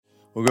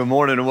Well, good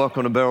morning and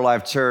welcome to Better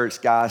Life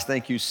Church, guys.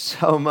 Thank you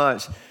so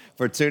much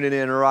for tuning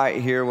in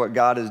right here, what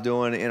God is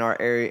doing in our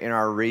area, in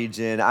our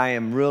region. I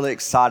am really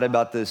excited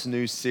about this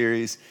new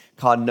series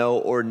called No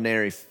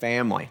Ordinary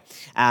Family.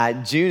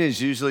 June is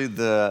usually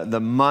the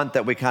month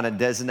that we kind of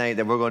designate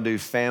that we're going to do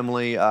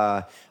family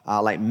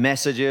like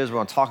messages. We're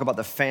going to talk about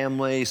the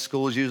family.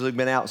 School's usually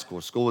been out.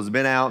 School has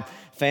been out.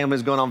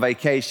 Family's going on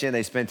vacation.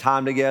 They spend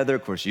time together.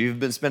 Of course, you've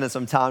been spending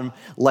some time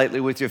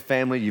lately with your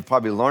family. You've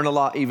probably learned a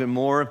lot even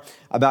more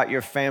about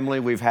your family.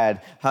 We've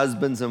had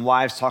husbands and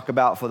wives talk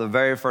about for the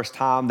very first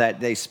time that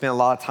they spend a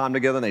lot of time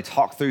together and they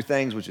talk through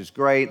things, which is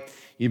great.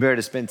 You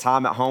better spend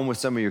time at home with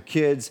some of your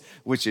kids,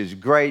 which is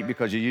great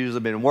because you've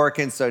usually been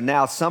working. So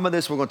now some of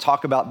this we're going to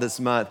talk about this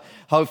month.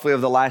 Hopefully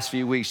over the last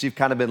few weeks, you've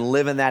kind of been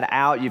living that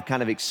out. You've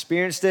kind of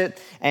experienced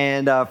it.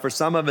 And for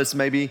some of us,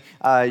 maybe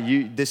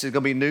this is going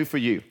to be new for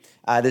you.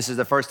 This is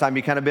the first time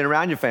you kind of been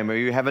around your family, or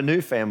you have a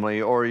new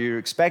family, or you're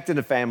expecting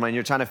a family, and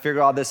you're trying to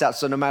figure all this out.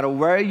 So no matter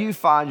where you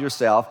find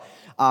yourself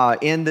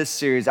in this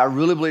series, I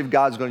really believe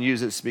God's going to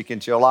use it to speak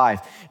into your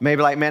life.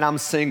 Maybe like, man, I'm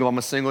single. I'm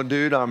a single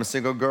dude. I'm a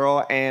single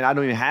girl, and I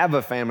don't even have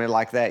a family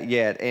like that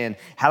yet. And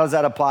how does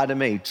that apply to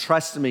me?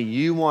 Trust me,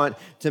 you want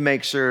to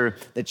make sure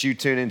that you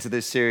tune into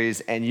this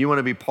series, and you want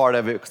to be part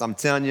of it, because I'm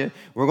telling you,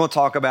 we're going to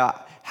talk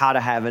about how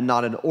to have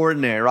not an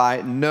ordinary,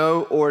 right?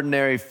 No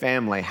ordinary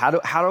family. How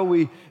do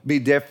we be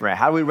different?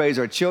 How do we raise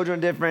our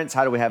children different?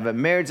 How do we have a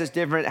marriage that's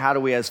different? How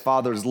do we as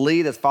fathers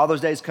lead as Father's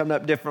Day is coming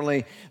up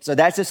differently? So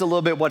that's just a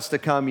little bit what's to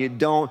come. You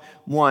don't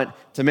want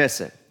to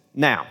miss it.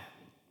 Now,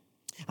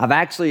 I've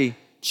actually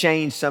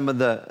changed some of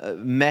the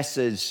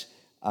message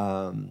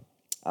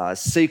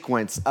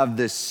sequence of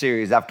this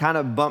series. I've kind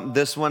of bumped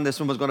this one. This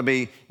one was going to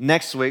be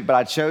next week, but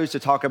I chose to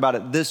talk about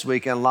it this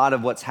week in light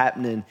of what's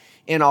happening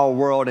in our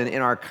world and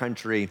in our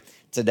country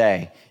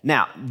today.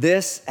 Now,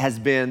 this has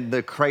been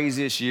the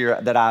craziest year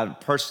that I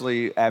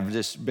personally have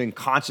just been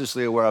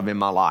consciously aware of in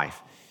my life.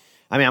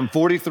 I mean, I'm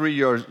 43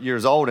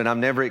 years old, and I've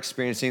never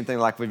experienced anything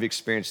like we've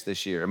experienced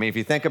this year. I mean, if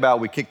you think about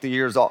it, we kicked the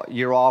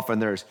year off,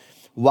 and there's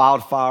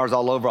wildfires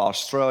all over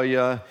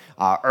Australia,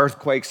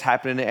 earthquakes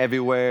happening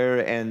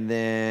everywhere, and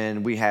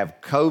then we have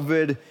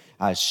COVID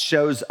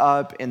shows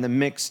up in the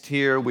mix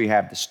here. We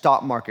have the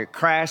stock market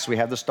crash. We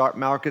have the stock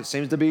market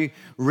seems to be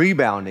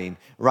rebounding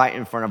right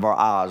in front of our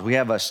eyes. We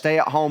have a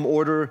stay-at-home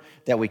order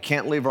that we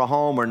can't leave our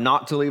home or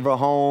not to leave our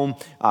home.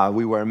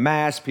 We wear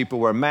masks. People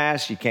wear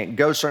masks. You can't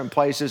go certain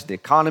places. The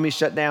economy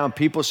shut down.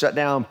 People shut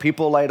down.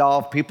 People laid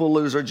off. People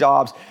lose their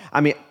jobs.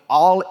 I mean,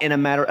 all in a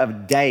matter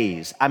of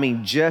days. I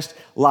mean, just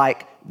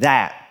like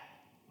that.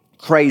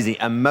 Crazy.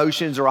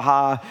 Emotions are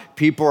high.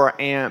 People are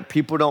amped.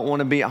 People don't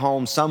want to be at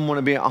home. Some want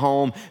to be at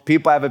home.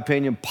 People have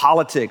opinion.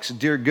 Politics,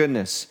 dear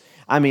goodness.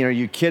 I mean, are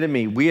you kidding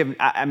me?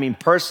 I mean,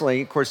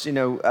 personally, of course, you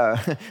know,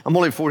 I'm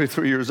only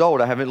 43 years old.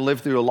 I haven't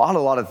lived through a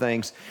lot of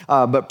things.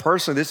 But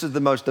personally, this is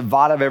the most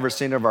divide I've ever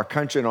seen of our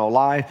country in our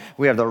life.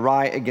 We have the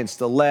right against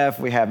the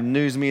left. We have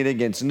news media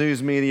against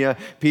news media,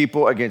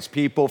 people against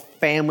people,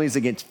 families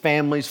against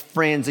families,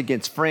 friends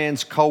against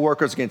friends,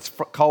 coworkers against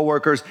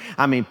coworkers.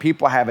 I mean,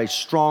 people have a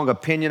strong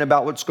opinion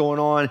about what's going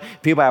on.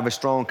 People have a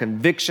strong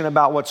conviction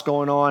about what's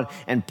going on.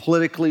 And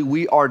politically,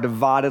 we are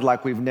divided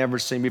like we've never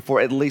seen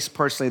before, at least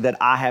personally that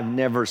I have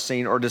never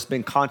seen or just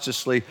been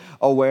consciously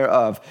aware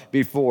of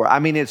before. I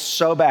mean, it's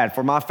so bad.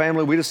 For my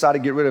family, we decided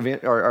to get rid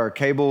of our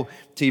cable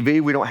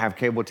TV. We don't have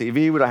cable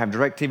TV. We don't have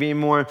direct TV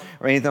anymore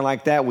or anything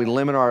like that. We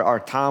limit our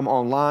time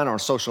online, our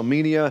social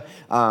media.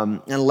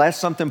 Unless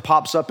something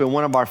pops up in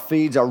one of our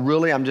feeds,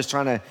 I'm just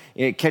trying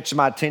to catch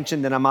my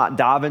attention, then I might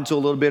dive into a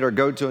little bit or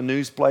go to a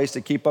news place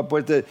to keep up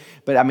with it.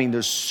 But I mean,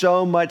 there's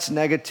so much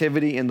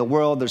negativity in the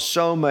world. There's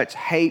so much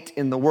hate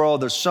in the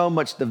world. There's so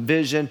much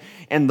division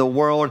in the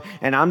world.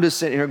 And I'm just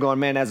sitting here going,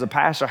 man, as a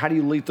pastor, how do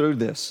you lead through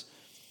this?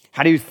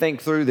 How do you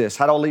think through this?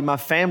 How do I lead my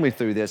family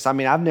through this? I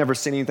mean, I've never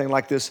seen anything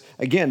like this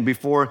again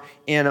before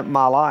in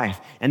my life.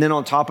 And then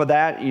on top of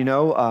that, you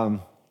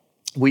know,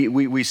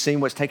 we've seen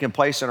what's taking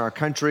place in our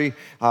country,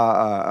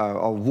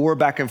 a war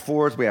back and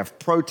forth. We have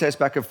protests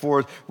back and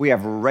forth. We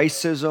have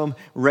racism.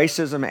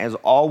 Racism has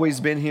always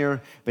been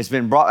here, but it's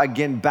been brought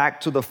again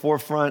back to the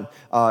forefront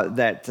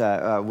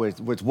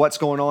with what's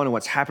going on and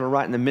what's happening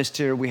right in the midst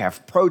here. We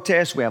have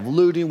protests. We have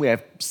looting. We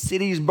have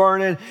cities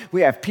burning. We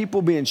have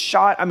people being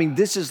shot. I mean,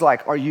 this is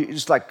like, are you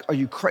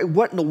crazy?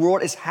 What in the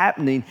world is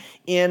happening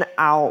in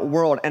our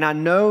world? And I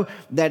know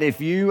that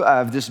if you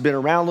have just been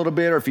around a little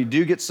bit, or if you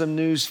do get some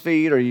news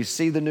feed, or you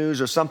see the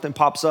news or something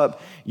pops up,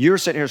 you're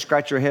sitting here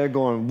scratching your head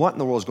going, what in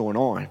the world is going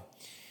on?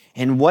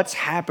 And what's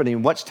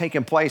happening? What's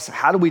taking place?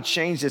 How do we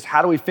change this?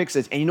 How do we fix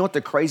this? And you know what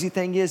the crazy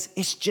thing is?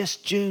 It's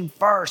just June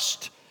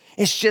 1st.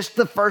 It's just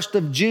the 1st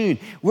of June.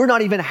 We're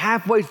not even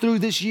halfway through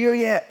this year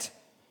yet.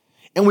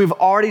 And we've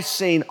already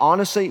seen,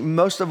 honestly,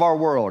 most of our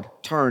world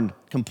turned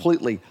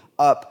completely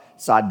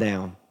upside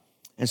down.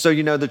 And so,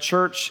 you know, the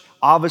church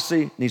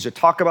obviously needs to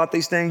talk about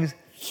these things.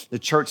 The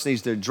church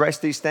needs to address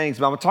these things.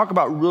 But I'm going to talk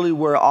about really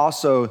where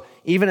also,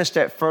 even a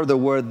step further,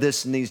 where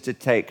this needs to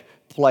take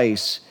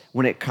place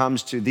when it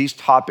comes to these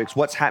topics,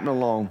 what's happening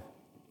along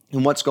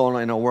and what's going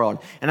on in our world.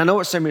 And I know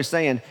what some of you are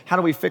saying, how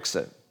do we fix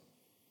it?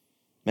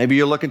 Maybe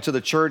you're looking to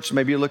the church,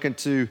 maybe you're looking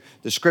to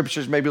the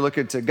scriptures, maybe you're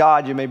looking to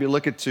God, you may be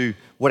looking to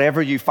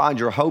whatever you find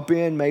your hope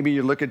in, maybe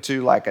you're looking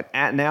to like an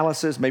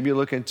analysis, maybe you're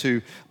looking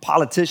to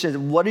politicians.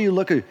 What are you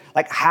looking,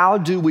 like how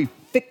do we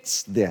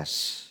fix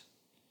this?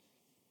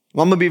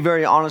 Well, I'm gonna be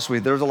very honest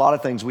with you, there's a lot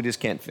of things we just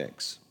can't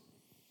fix.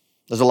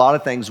 There's a lot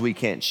of things we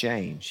can't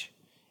change.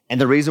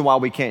 And the reason why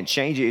we can't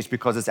change it is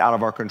because it's out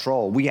of our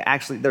control. We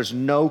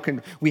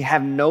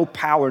have no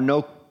power,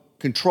 no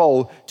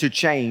control to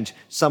change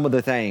some of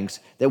the things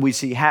that we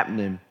see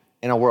happening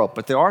in our world.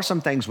 But there are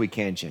some things we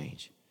can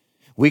change.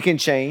 We can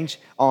change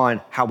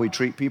on how we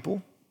treat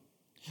people.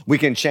 We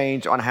can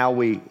change on how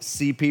we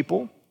see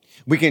people.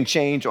 We can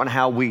change on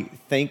how we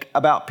think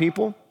about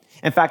people.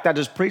 In fact, I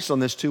just preached on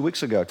this 2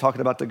 weeks ago,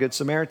 talking about the Good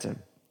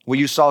Samaritan, where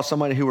you saw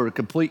someone who were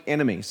complete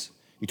enemies.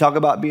 You talk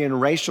about being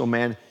racial,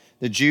 man.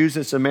 The Jews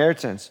and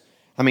Samaritans,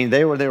 I mean,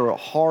 they were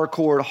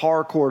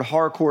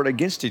hardcore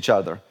against each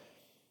other.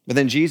 But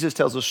then Jesus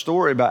tells a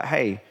story about,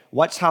 hey,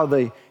 watch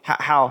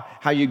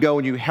how you go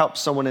and you help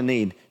someone in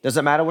need.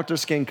 Doesn't matter what their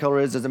skin color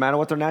is, doesn't matter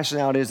what their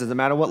nationality is, doesn't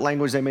matter what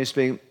language they may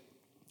speak.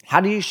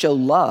 How do you show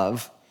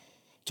love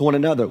to one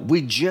another?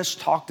 We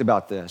just talked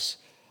about this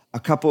a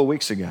couple of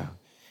weeks ago.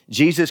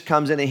 Jesus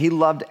comes in and he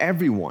loved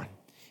everyone.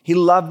 He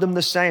loved them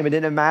the same. It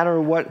didn't matter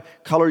what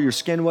color your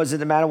skin was. It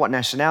didn't matter what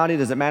nationality. It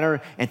doesn't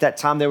matter. At that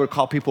time, they would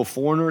call people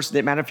foreigners. It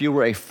didn't matter if you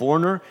were a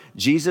foreigner.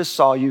 Jesus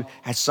saw you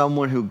as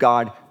someone who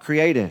God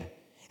created.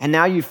 And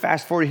now you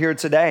fast forward here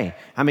today.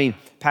 I mean,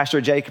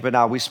 Pastor Jacob and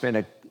I, we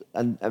spent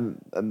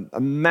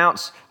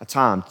amounts of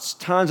time,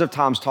 tons of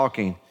times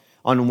talking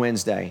on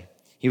Wednesday.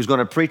 He was going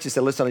to preach. He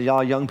said, listen, a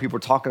lot of young people are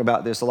talking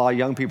about this. A lot of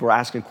young people are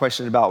asking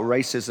questions about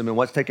racism and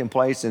what's taking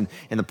place and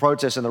the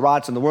protests and the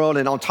riots in the world.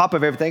 And on top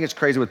of everything, it's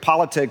crazy with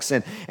politics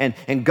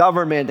and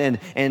government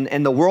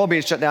and the world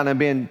being shut down and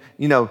being,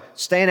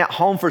 staying at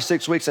home for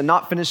 6 weeks and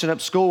not finishing up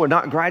school or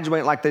not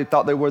graduating like they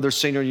thought they were their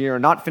senior year, or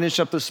not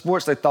finishing up the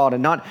sports they thought,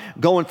 and not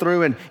going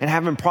through and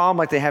having problems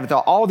like they have.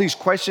 All these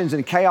questions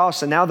and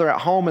chaos, and now they're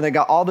at home and they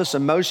got all this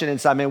emotion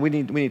inside. Man, we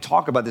need to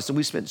talk about this. And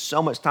we spent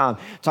so much time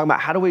talking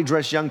about how do we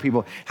address young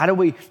people? How do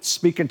we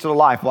speak into their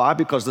life? Why?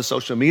 Because the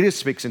social media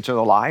speaks into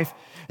their life.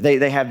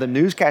 They have the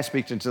newscast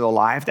speak into their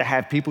life. They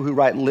have people who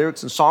write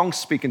lyrics and songs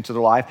speak into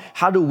their life.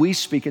 How do we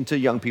speak into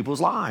young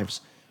people's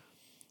lives?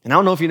 And I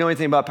don't know if you know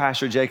anything about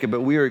Pastor Jacob, but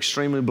we are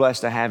extremely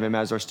blessed to have him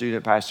as our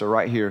student pastor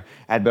right here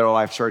at Better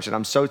Life Church. And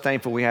I'm so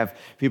thankful we have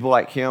people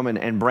like him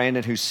and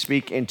Brandon who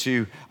speak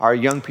into our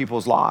young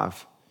people's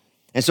life.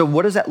 And so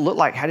what does that look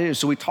like?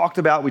 So we talked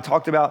about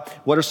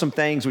what are some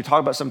things, we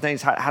talked about some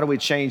things, how do we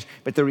change?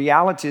 But the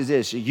reality is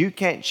this, you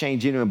can't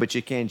change anyone, but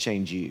you can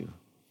change you.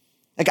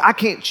 Like I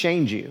can't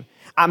change you.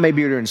 I may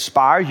be able to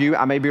inspire you,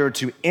 I may be able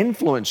to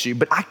influence you,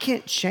 but I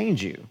can't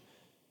change you.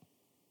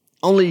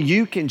 Only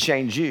you can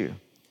change you.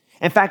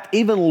 In fact,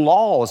 even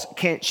laws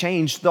can't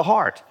change the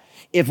heart.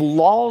 If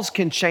laws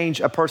can change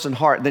a person's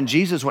heart, then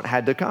Jesus wouldn't have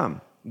had to come.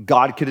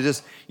 God could have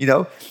just,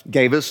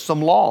 gave us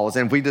some laws.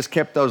 And if we just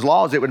kept those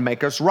laws, it would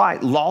make us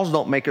right. Laws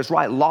don't make us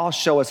right. Laws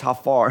show us how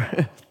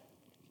far,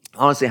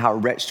 honestly, how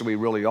wretched we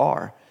really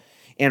are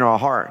in our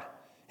heart.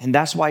 And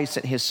that's why he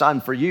sent his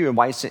son for you and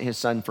why he sent his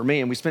son for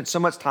me. And we spent so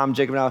much time,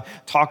 Jacob and I,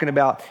 talking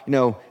about,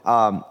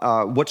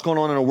 what's going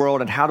on in the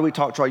world and how do we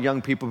talk to our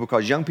young people,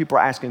 because young people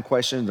are asking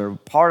questions. They're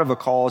part of a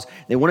cause.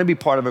 They want to be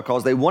part of a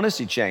cause. They want to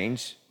see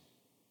change.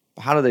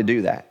 But how do they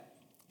do that?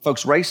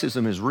 Folks,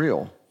 racism is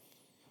real.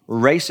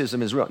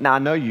 Racism is real. Now, I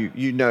know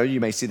you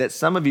may see that.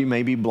 Some of you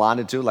may be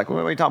blinded to it, like, what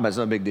are you talking about? It's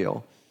no big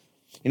deal.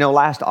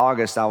 Last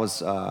August,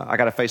 I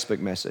got a Facebook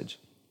message.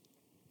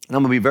 And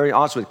I'm going to be very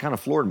honest with you, it kind of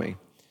floored me.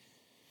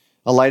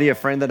 A lady, a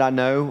friend that I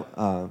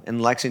know in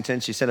Lexington,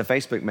 she sent a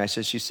Facebook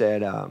message. She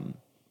said, I'm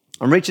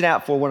reaching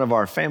out for one of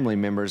our family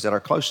members that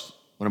are close,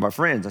 one of our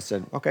friends. I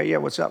said, okay, yeah,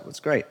 what's up? That's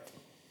great.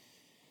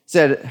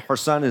 Said her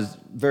son is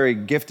very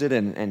gifted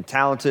and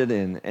talented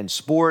in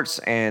sports,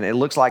 and it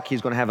looks like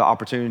he's going to have an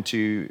opportunity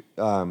to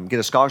get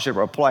a scholarship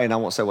or play, and I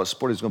won't say what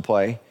sport he's going to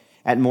play,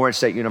 at Morehead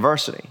State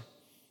University.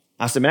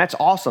 I said, man, that's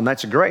awesome.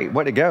 That's great.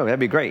 Way to go. That'd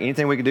be great.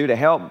 Anything we can do to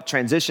help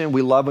transition.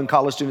 We love when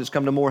college students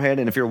come to Morehead,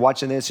 and if you're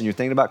watching this and you're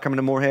thinking about coming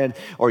to Morehead,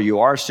 or you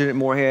are a student at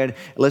Morehead,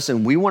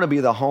 listen, we want to be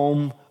the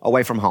home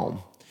away from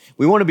home.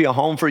 We want to be a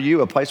home for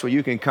you, a place where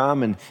you can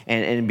come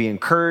and be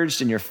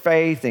encouraged in your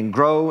faith and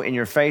grow in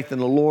your faith in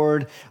the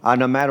Lord.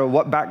 No matter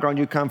what background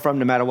you come from,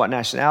 no matter what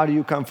nationality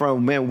you come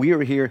from, man, we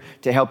are here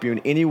to help you in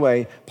any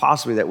way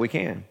possibly that we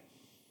can.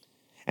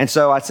 And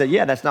so I said,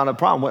 yeah, that's not a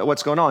problem.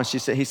 What's going on? He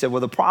said, well,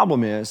 the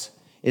problem is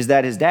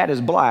that his dad is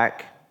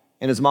black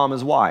and his mom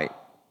is white.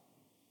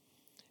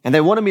 And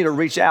they wanted me to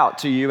reach out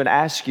to you and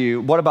ask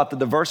you, what about the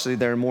diversity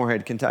there in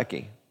Morehead,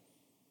 Kentucky?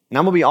 And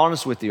I'm going to be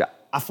honest with you.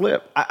 I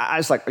flipped. I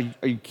was like,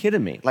 are you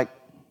kidding me? Like,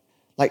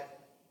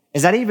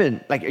 is that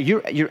even, like,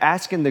 you're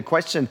asking the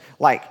question,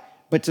 like,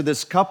 but to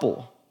this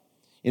couple,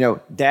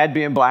 dad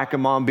being black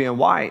and mom being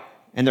white,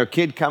 and their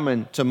kid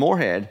coming to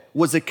Morehead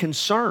was a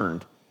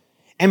concern.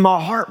 And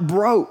my heart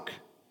broke.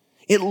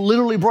 It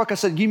literally broke. I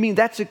said, you mean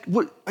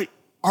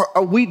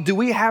Do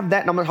we have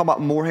that? And I'm going to talk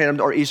about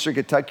Moorhead or Eastern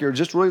Kentucky or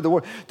just really the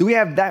world. Do we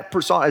have that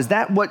persona? Is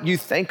that what you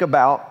think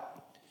about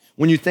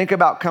when you think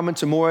about coming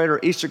to Moorhead or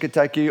Eastern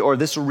Kentucky or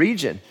this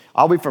region?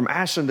 I'll be from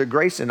Ashland to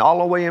Grayson, all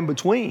the way in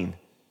between.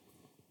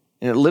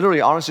 And it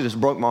literally, honestly, just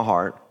broke my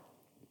heart.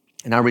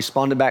 And I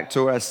responded back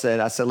to her. I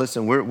said,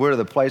 listen, we're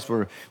the place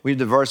where we're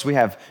diverse. We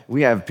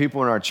have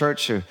people in our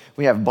church who,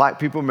 we have black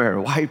people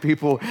married, white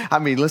people. I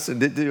mean,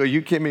 listen, are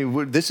you kidding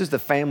me? This is the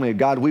family of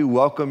God. We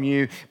welcome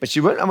you. But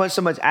she wasn't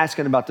so much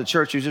asking about the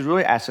church. She was just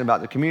really asking about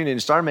the community. And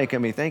it started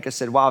making me think. I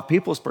said, wow, if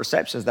people's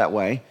perceptions that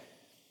way,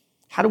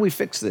 how do we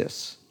fix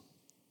this?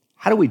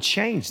 How do we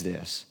change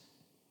this?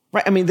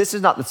 Right? I mean, this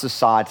is not the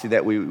society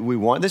that we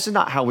want. This is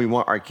not how we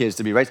want our kids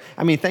to be raised.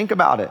 I mean, think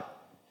about it.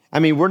 I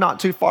mean, we're not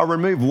too far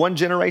removed, one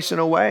generation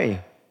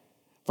away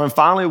from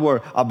finally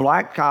where a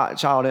black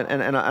child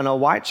and a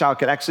white child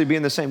could actually be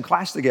in the same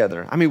class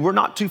together. I mean, we're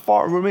not too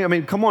far removed. I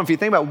mean, come on, if you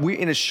think about it,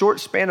 in a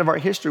short span of our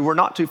history, we're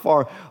not too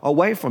far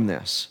away from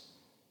this.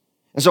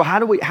 And so how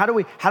do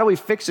we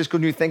fix this?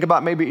 When you think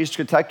about maybe East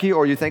Kentucky,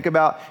 or you think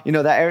about,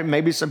 that area,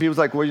 maybe some people's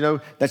like,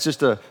 well, that's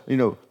just a,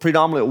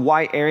 predominantly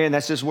white area, and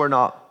that's just where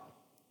not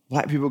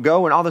black people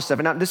go and all this stuff.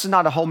 And now, this is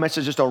not a whole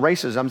message just on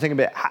racism. I'm thinking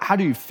about how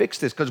do you fix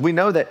this? Because we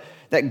know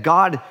that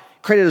God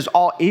created us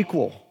all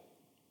equal.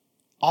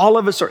 All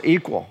of us are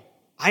equal.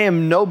 I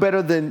am no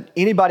better than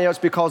anybody else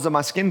because of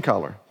my skin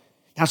color.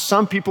 Now,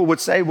 some people would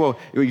say, well,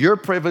 you're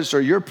privileged, or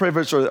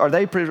are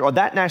they privileged, or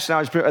that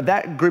nationality is privileged, or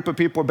that group of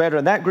people are better,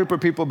 and that group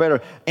of people are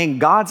better. In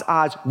God's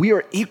eyes, we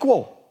are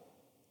equal.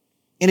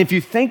 And if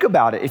you think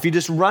about it, if you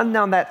just run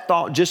down that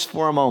thought just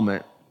for a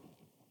moment,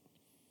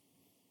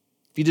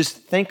 if you just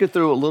think it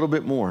through a little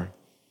bit more,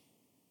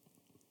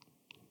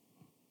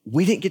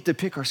 we didn't get to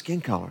pick our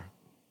skin color.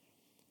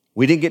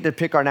 We didn't get to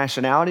pick our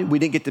nationality. We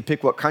didn't get to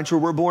pick what country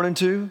we're born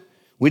into.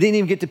 We didn't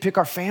even get to pick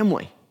our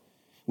family.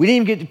 We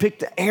didn't even get to pick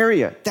the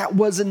area. That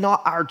was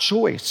not our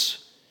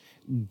choice.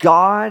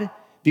 God,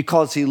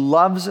 because he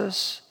loves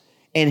us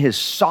and his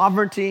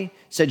sovereignty,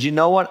 said, you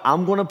know what?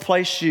 I'm going to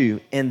place you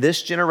in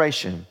this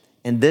generation,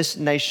 in this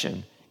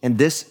nation, in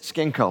this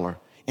skin color,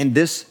 in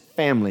this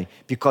family,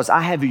 because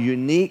I have a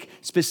unique,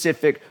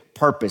 specific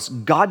purpose.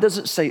 God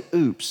doesn't say,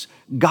 oops.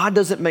 God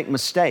doesn't make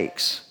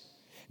mistakes.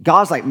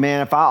 God's like,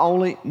 man, if I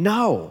only,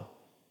 no.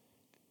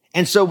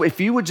 And so if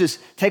you would just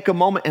take a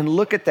moment and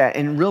look at that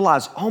and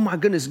realize, oh my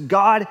goodness,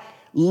 God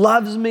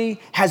loves me,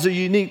 has a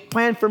unique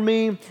plan for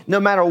me, no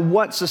matter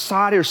what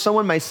society or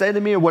someone may say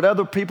to me, or what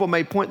other people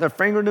may point their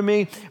finger to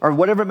me, or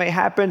whatever may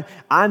happen,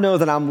 I know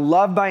that I'm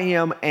loved by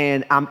him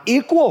and I'm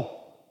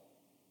equal.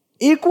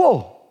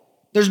 Equal.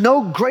 There's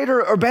no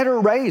greater or better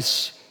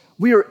race.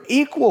 We are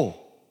equal.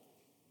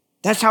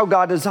 That's how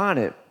God designed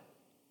it.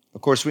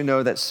 Of course, we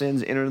know that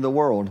sin's entered the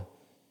world.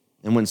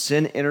 And when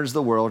sin enters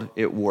the world,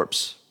 it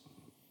warps.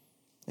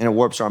 And it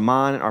warps our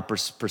mind, our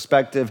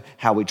perspective,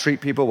 how we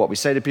treat people, what we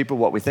say to people,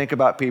 what we think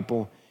about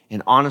people.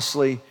 And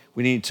honestly,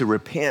 we need to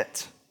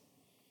repent.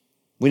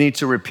 We need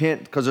to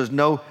repent because there's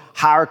no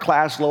higher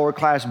class, lower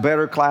class,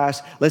 better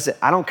class. Listen,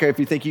 I don't care if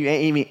you think you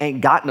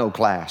ain't got no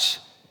class.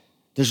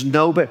 There's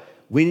no better.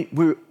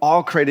 We're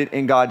all created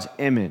in God's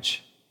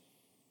image.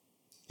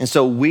 And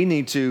so we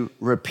need to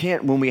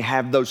repent when we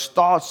have those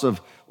thoughts of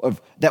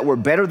that we're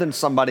better than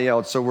somebody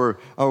else, or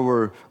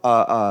we're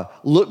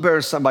look better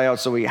than somebody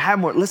else, so we have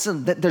more.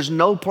 Listen, there's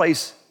no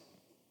place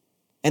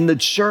in the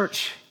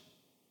church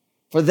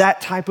for that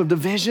type of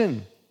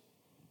division.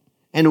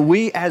 And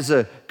we as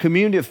a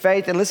community of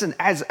faith, and listen,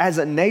 as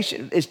a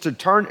nation, is to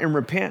turn and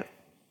repent.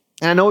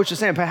 And I know what you're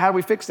saying, but how do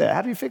we fix that?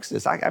 How do you fix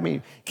this? I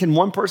mean, can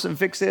one person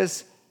fix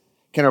this?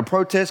 Can a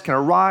protest? Can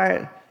a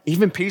riot?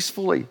 Even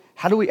peacefully?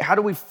 How do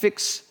we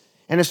fix?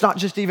 And it's not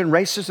just even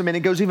racism, and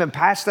it goes even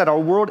past that. Our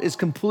world is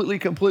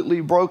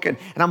completely broken.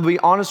 And I'm gonna be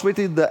honest with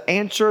you, the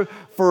answer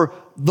for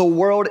the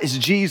world is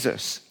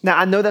Jesus. Now,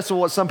 I know that's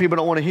what some people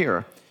don't want to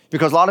hear,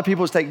 because a lot of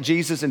people take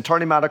Jesus and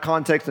turn him out of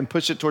context and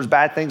push it towards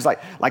bad things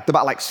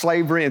like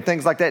slavery and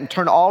things like that, and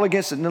turn all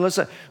against it. And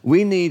listen,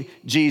 we need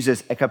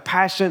Jesus, a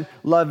compassionate,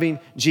 loving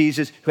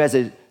Jesus who has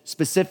a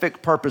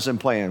specific purpose and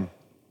plan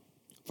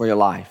for your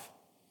life.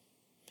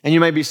 And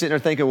you may be sitting there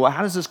thinking, well,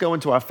 how does this go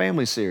into our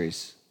family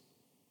series?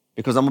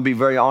 Because I'm going to be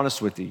very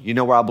honest with you. You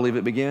know where I believe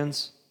it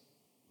begins?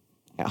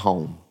 At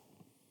home.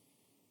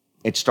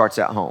 It starts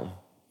at home.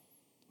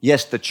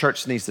 Yes, the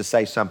church needs to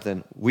say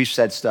something. We've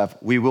said stuff.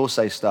 We will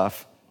say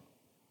stuff.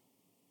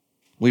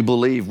 We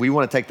believe. We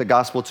want to take the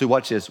gospel to,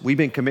 watch this, we've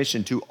been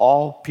commissioned to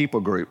all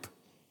people group,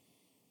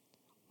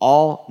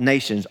 all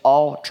nations,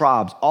 all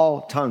tribes,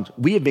 all tongues.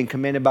 We have been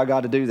commanded by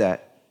God to do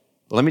that.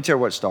 But let me tell you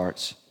where it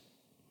starts.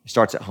 It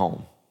starts at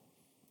home.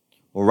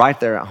 Well, right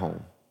there at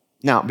home.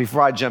 Now,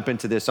 before I jump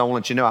into this, I want to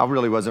let you know I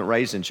really wasn't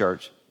raised in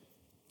church.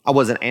 I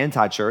wasn't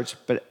anti-church,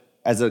 but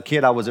as a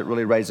kid, I wasn't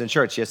really raised in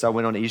church. Yes, I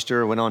went on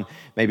Easter, went on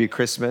maybe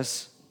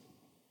Christmas.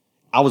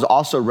 I was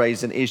also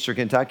raised in Eastern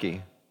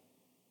Kentucky,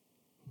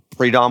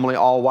 predominantly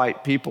all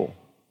white people.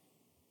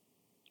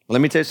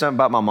 Let me tell you something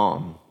about my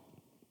mom.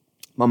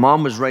 My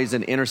mom was raised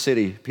in inner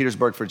city,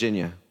 Petersburg,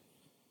 Virginia.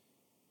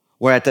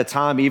 where at the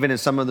time, even in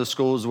some of the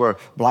schools where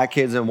black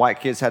kids and white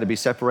kids had to be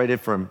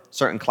separated from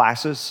certain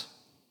classes,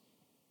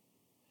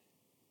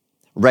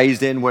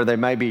 raised in where there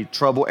may be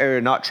trouble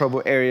area, not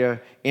trouble area,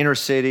 inner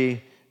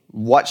city,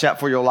 watch out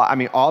for your life. I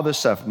mean, all this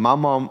stuff. My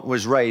mom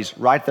was raised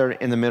right there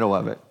in the middle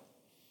of it.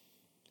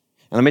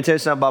 And let me tell you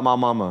something about my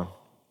mama.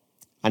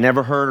 I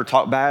never heard her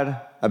talk bad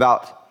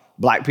about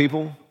black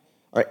people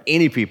or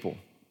any people.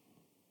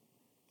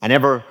 I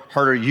never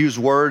heard her use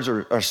words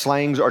or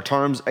slangs or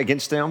terms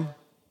against them.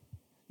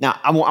 Now,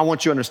 I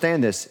want you to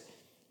understand this.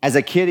 As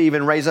a kid,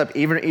 even raised up,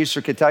 even in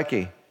Eastern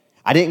Kentucky,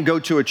 I didn't go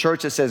to a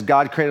church that says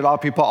God created all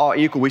people all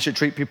equal. We should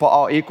treat people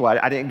all equal.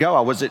 I didn't go.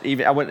 I wasn't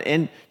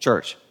in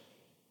church.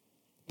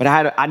 But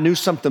I knew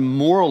something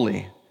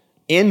morally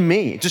in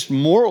me, just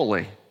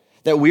morally,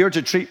 that we are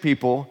to treat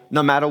people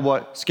no matter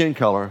what skin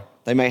color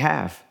they may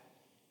have.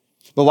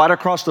 But right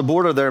across the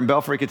border there in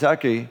Belfry,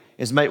 Kentucky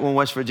is Matewan,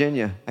 West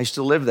Virginia. I used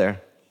to live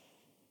there.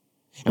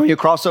 And when you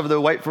cross over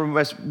the way from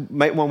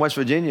Matewan, West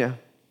Virginia,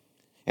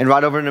 and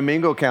right over in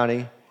Mingo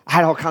County, I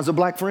had all kinds of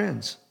black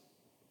friends.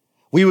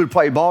 We would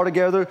play ball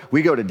together.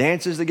 We go to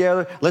dances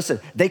together. Listen,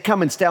 they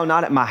come and stay all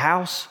night at my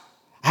house.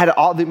 I had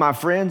all my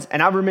friends,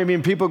 and I remember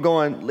people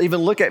going,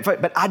 even look at,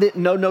 but I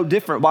didn't know no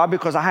different. Why?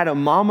 Because I had a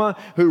mama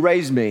who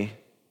raised me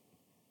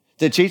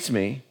that teach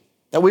me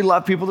that we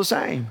love people the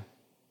same.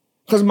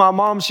 Because my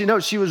mom, she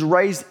knows she was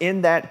raised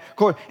in that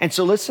core. And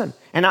so listen,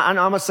 and I'm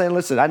not saying,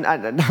 listen,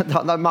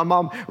 my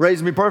mom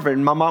raised me perfect.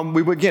 And my mom,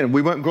 we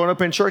weren't growing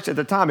up in church at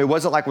the time. It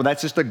wasn't like, well,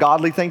 that's just a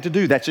godly thing to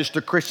do. That's just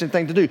a Christian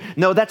thing to do.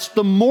 No, that's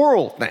the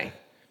moral thing.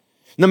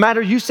 No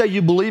matter you say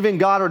you believe in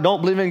God or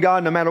don't believe in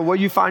God, no matter where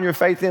you find your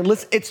faith in,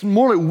 listen, it's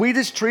more like we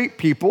just treat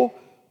people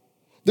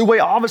the way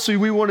obviously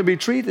we want to be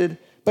treated,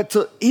 but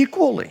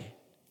equally.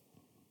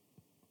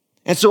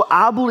 And so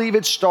I believe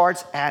it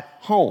starts at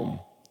home.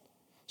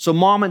 So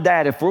mom and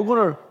dad, if we're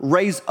going to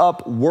raise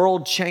up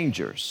world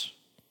changers,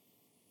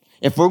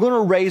 if we're going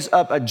to raise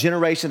up a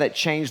generation that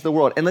changed the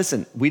world, and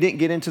listen, we didn't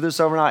get into this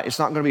overnight. It's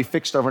not going to be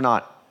fixed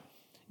overnight.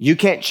 You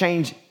can't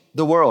change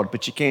the world,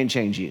 but you can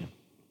change you.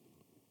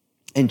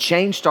 And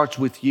change starts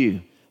with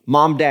you.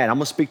 Mom, dad, I'm going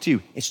to speak to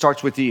you. It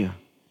starts with you.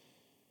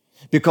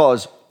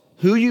 Because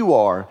who you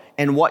are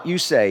and what you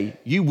say,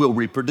 you will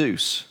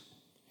reproduce.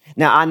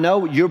 Now, I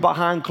know you're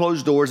behind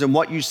closed doors, and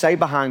what you say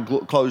behind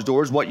closed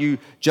doors, what you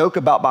joke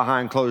about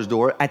behind closed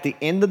doors, at the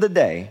end of the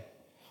day,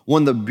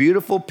 one of the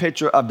beautiful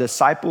picture of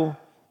disciple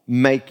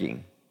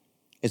making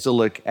is to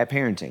look at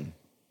parenting,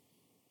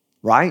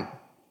 right?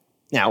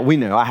 Now, we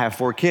know I have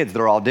 4 kids.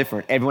 They're all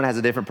different. Everyone has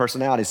a different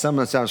personality. Some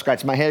of them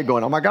scratching my head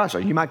going, oh my gosh, are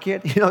you my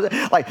kid? You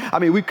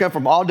know, we come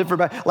from all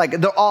different,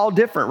 they're all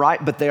different,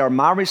 right? But they are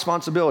my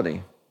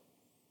responsibility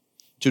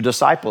to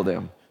disciple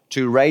them,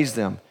 to raise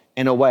them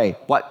in a way,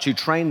 to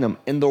train them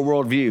in their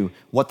worldview,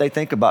 what they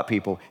think about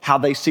people, how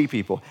they see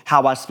people,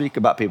 how I speak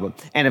about people.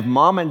 And if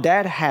mom and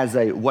dad has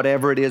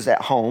whatever it is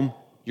at home,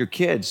 your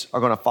kids are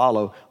going to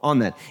follow on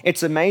that.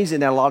 It's amazing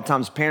that a lot of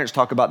times parents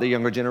talk about the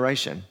younger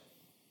generation.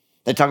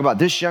 They talk about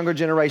this younger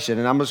generation,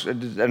 and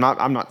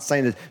I'm not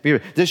saying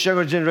this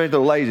younger generation, they're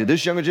lazy.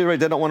 This younger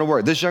generation, they don't want to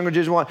work. This younger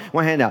generation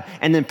want handout.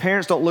 And then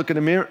parents don't look in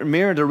the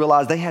mirror to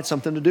realize they had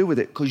something to do with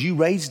it because you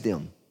raised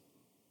them.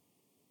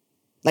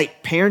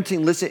 Like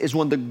parenting, listen, is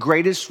one of the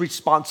greatest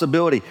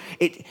responsibility.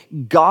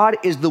 God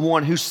is the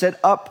one who set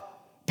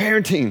up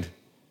parenting.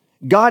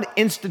 God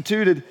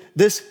instituted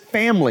this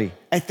family,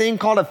 a thing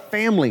called a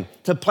family,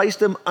 to place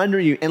them under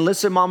you. And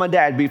listen, mom and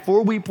dad,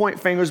 before we point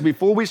fingers,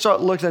 before we start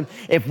looking,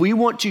 if we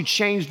want to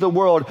change the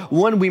world,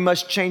 one, we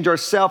must change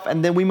ourselves,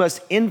 and then we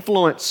must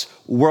influence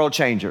world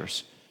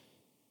changers.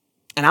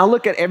 And I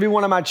look at every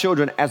one of my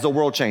children as a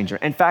world changer.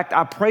 In fact,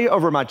 I pray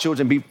over my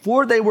children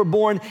before they were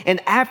born and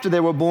after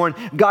they were born,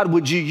 God,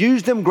 would you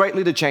use them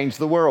greatly to change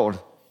the world?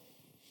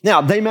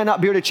 Now, they may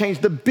not be able to change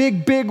the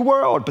big, big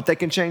world, but they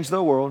can change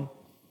the world.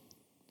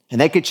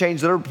 And they can change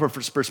their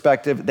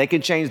perspective. They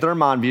can change their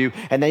mind view.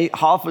 And they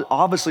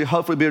obviously,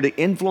 hopefully, be able to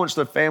influence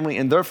their family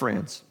and their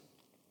friends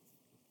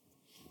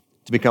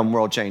to become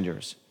world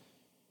changers.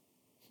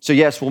 So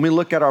yes, when we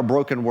look at our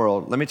broken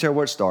world, let me tell you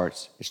where it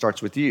starts. It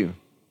starts with you.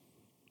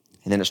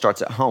 And then it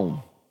starts at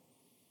home.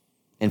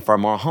 And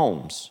from our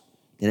homes,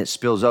 then it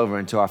spills over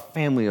into our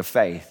family of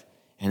faith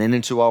and then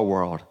into our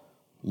world,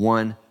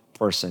 one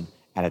person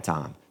at a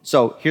time.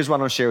 So here's what I'm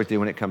going to share with you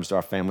when it comes to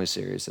our family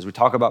series. As we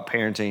talk about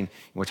parenting, and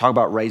we talk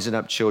about raising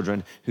up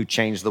children who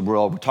change the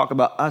world, we talk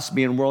about us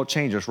being world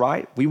changers,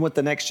 right? We want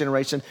the next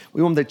generation.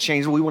 We want them to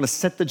change. We want to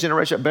set the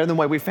generation up better than the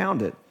way we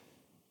found it.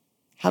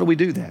 How do we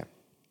do that?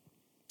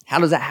 How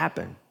does that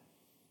happen?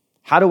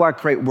 How do I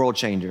create world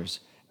changers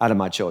out of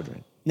my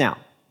children? Now,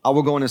 I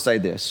will go in and say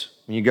this.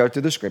 When you go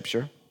through the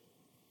scripture,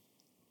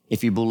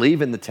 if you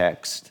believe in the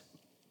text,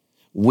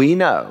 we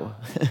know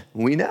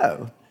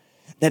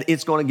that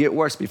it's going to get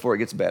worse before it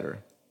gets better.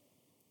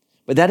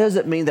 But that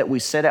doesn't mean that we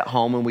sit at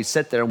home and we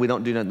sit there and we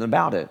don't do nothing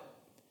about it.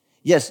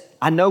 Yes,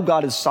 I know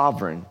God is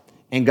sovereign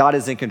and God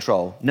is in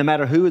control. No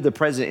matter who the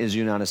president is of the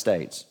United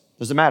States,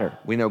 doesn't matter.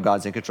 We know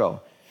God's in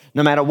control.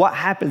 No matter what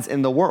happens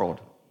in the world,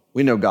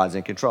 we know God's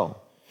in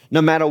control.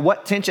 No matter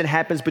what tension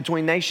happens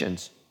between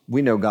nations,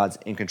 we know God's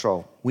in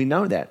control. We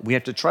know that. We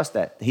have to trust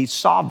that. He's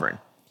sovereign.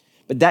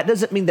 But that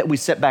doesn't mean that we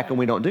sit back and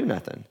we don't do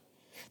nothing.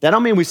 That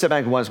don't mean we sit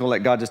back and we're just going to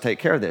let God just take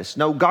care of this.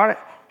 No, God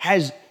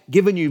has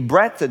given you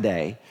breath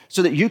today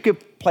so that you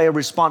could play a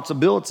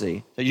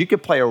responsibility, that you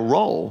could play a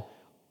role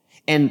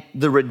in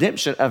the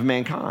redemption of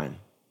mankind.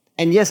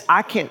 And yes,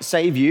 I can't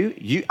save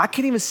you. I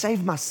can't even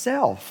save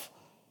myself.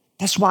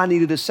 That's why I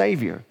needed a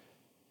Savior.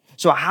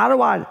 So how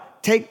do I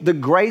take the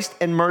grace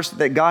and mercy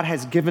that God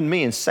has given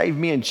me and saved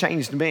me and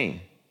changed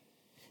me?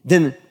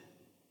 Then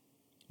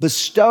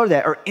bestow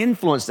that or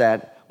influence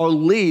that or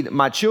lead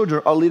my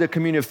children or lead a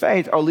community of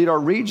faith or lead our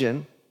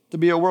region to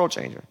be a world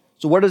changer.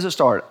 So where does it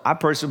start? I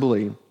personally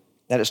believe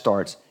that it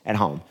starts at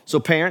home. So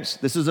parents,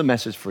 this is a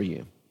message for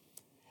you.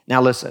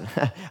 Now listen,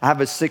 I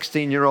have a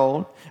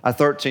 16-year-old, a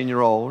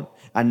 13-year-old,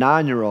 a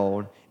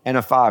 9-year-old, and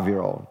a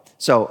 5-year-old.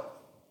 So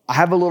I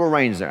have a little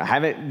range there. I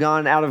haven't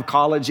gone out of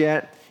college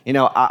yet. You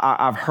know,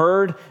 I've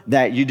heard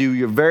that you do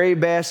your very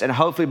best and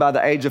hopefully by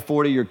the age of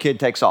 40, your kid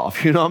takes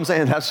off. You know what I'm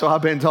saying? That's what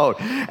I've been told.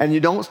 And you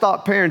don't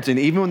stop parenting.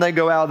 Even when they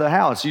go out of the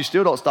house, you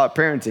still don't stop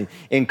parenting.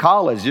 In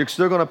college, you're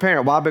still going to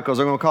parent. Why? Because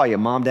they're going to call you,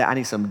 Mom, Dad, I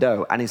need some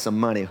dough. I need some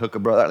money. Hook a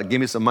brother. Give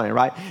me some money,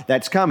 right?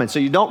 That's coming. So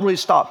you don't really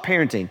stop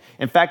parenting.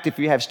 In fact, if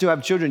you still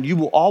have children, you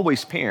will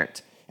always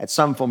parent at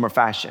some form or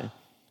fashion.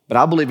 But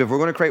I believe if we're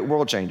going to create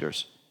world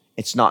changers,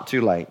 it's not too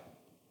late.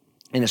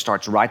 And it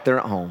starts right there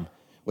at home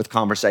with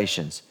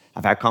conversations.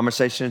 I've had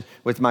conversations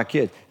with my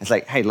kids. It's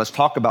like, hey, let's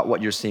talk about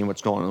what you're seeing,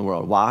 what's going on in the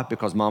world. Why?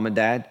 Because mom and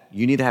dad,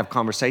 you need to have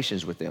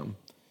conversations with them.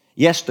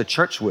 Yes, the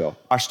church will.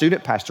 Our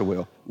student pastor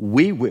will.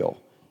 We will.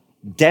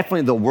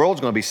 Definitely the world's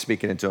going to be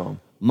speaking into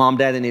them. Mom,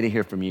 dad, they need to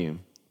hear from you.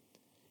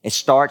 It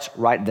starts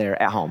right there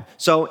at home.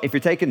 So if you're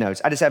taking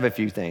notes, I just have a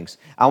few things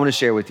I want to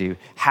share with you.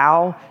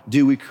 How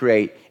do we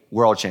create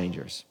world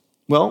changers?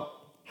 Well,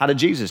 how did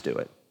Jesus do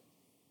it?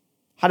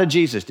 How did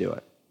Jesus do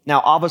it?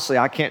 Now, obviously,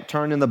 I can't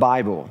turn in the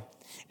Bible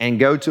and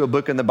go to a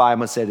book in the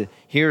Bible and say,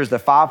 here's the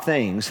 5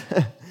 things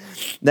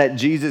that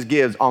Jesus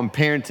gives on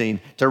parenting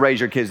to raise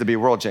your kids to be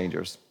world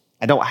changers.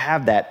 I don't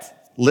have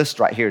that list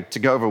right here to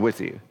go over with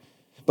you.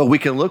 But we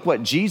can look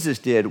what Jesus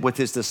did with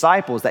his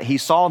disciples, that he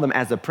saw them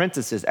as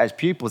apprentices, as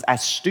pupils,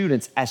 as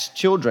students, as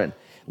children,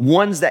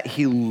 ones that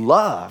he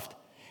loved.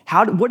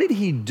 What did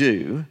he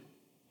do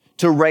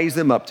to raise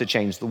them up to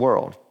change the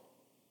world?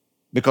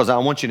 Because I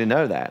want you to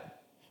know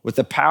that with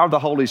the power of the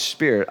Holy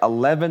Spirit,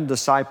 11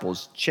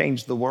 disciples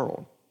changed the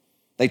world.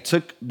 They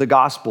took the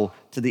gospel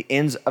to the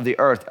ends of the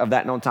earth of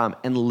that known time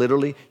and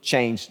literally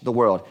changed the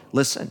world.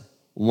 Listen,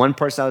 one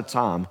person at a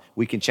time,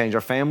 we can change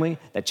our family.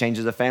 That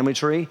changes a family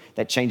tree.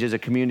 That changes a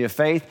community of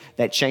faith.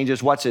 That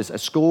changes a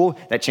school.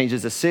 That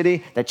changes a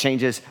city. That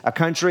changes a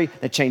country.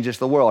 That changes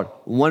the world.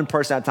 One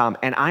person at a time.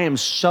 And I am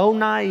so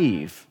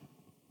naive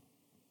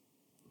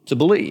to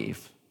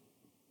believe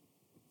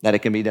that it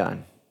can be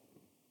done.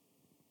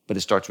 But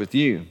it starts with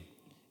you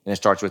and it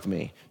starts with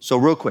me. So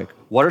real quick,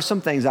 what are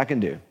some things I can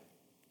do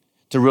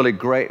to really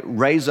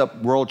raise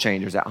up world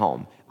changers at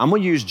home? I'm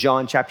going to use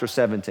John chapter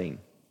 17.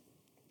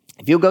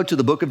 If you'll go to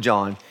the book of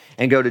John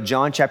and go to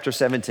John chapter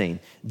 17,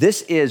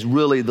 this is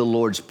really the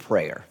Lord's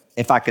Prayer,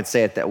 if I could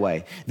say it that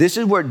way. This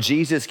is where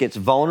Jesus gets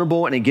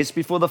vulnerable and he gets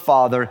before the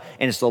Father,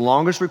 and it's the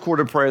longest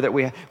recorded prayer that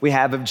we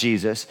have of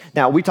Jesus.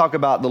 Now, we talk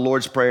about the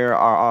Lord's Prayer,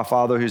 our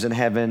Father who's in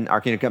heaven,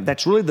 our kingdom come.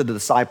 That's really the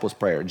disciples'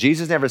 prayer.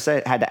 Jesus never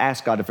had to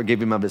ask God to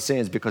forgive him of his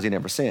sins because he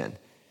never sinned.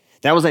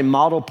 That was a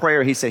model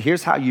prayer. He said,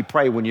 here's how you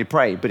pray when you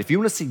pray. But if you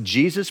want to see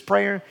Jesus'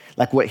 prayer,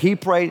 like what he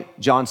prayed,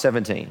 John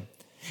 17.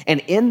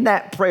 And in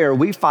that prayer,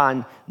 we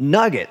find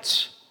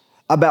nuggets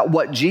about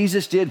what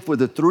Jesus did for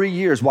the 3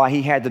 years while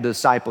he had the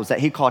disciples that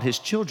he called his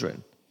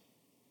children,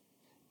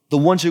 the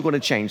ones who are going to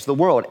change the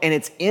world. And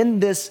it's in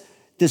this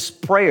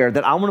prayer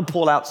that I want to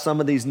pull out some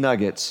of these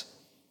nuggets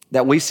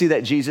that we see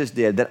that Jesus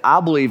did, that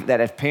I believe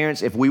that as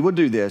parents, if we would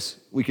do this,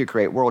 we could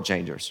create world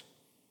changers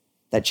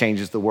that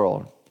changes the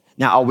world.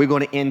 Now, are we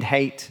going to end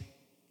hate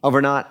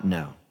overnight?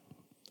 No.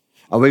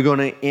 Are we going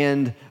to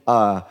end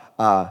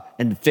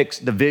and fix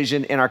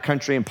division in our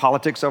country and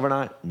politics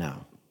overnight?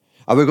 No.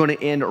 Are we going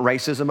to end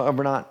racism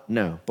overnight?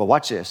 No. But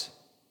watch this.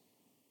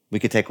 We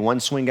could take one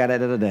swing at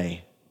it a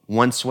day,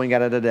 one swing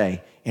at it a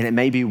day, and it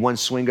may be one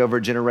swing over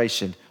a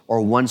generation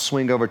or one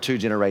swing over 2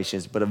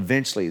 generations, but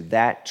eventually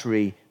that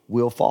tree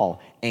will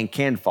fall and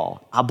can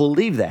fall. I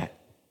believe that,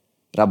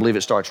 but I believe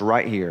it starts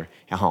right here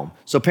at home.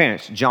 So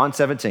parents, John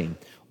 17,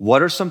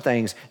 what are some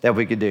things that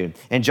we could do?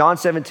 In John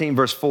 17,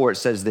 verse 4, it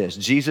says this: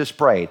 Jesus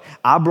prayed,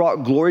 I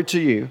brought glory to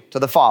you, to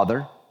the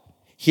Father,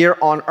 here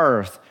on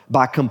earth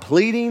by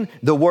completing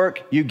the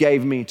work you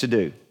gave me to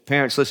do.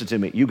 Parents, listen to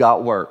me. You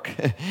got work.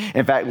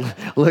 In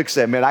fact, Luke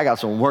said, man, I got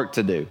some work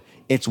to do.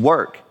 It's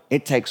work.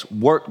 It takes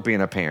work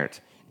being a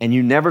parent, and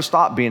you never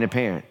stop being a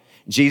parent.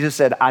 Jesus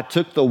said, I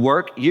took the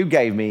work you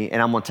gave me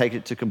and I'm going to take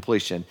it to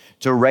completion,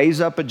 to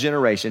raise up a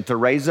generation, to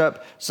raise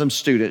up some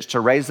students, to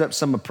raise up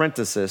some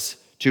apprentices,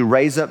 to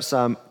raise up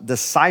some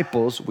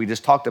disciples. We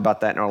just talked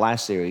about that in our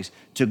last series,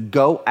 to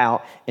go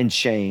out and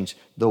change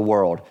the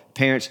world.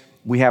 Parents,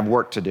 we have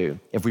work to do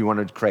if we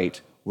want to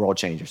create world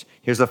changers.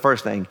 Here's the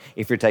first thing,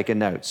 if you're taking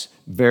notes.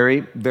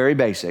 Very, very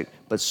basic,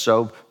 but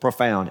so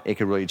profound, it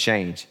could really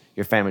change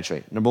your family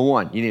tree. Number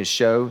one, you need to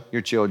show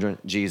your children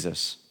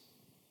Jesus.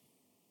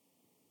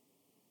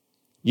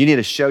 You need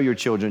to show your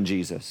children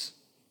Jesus.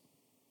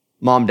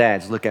 Mom,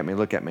 dads, look at me,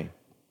 look at me.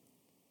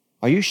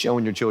 Are you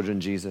showing your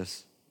children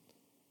Jesus?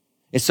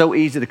 It's so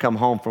easy to come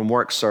home from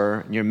work,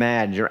 sir, and you're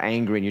mad, and you're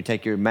angry, and you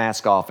take your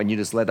mask off, and you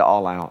just let it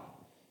all out.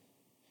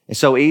 It's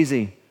so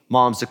easy,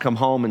 moms, to come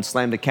home and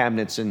slam the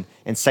cabinets and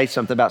say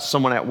something about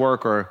someone at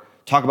work or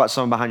talk about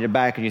someone behind your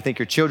back, and you think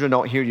your children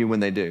don't hear you when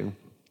they do.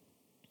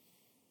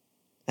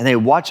 And they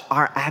watch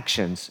our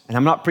actions, and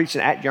I'm not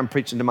preaching at you, I'm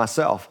preaching to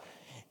myself.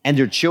 And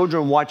your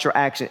children watch your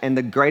action, and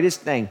the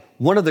greatest thing,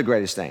 one of the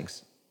greatest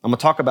things, I'm gonna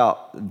talk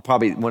about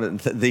probably one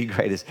of the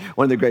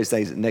greatest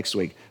things next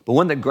week, but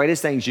one of the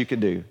greatest things you can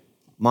do,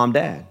 mom,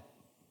 dad,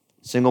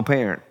 single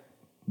parent,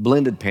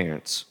 blended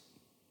parents,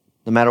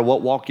 no matter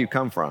what walk you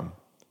come from,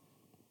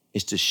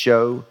 is to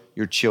show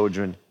your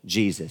children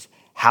Jesus.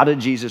 How did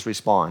Jesus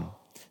respond?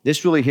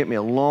 This really hit me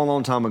a long,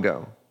 long time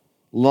ago.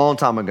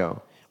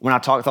 When I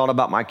thought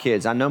about my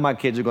kids, I know my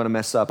kids are gonna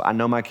mess up. I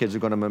know my kids are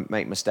gonna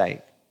make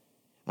mistakes.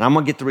 And I'm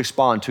gonna get to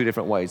respond two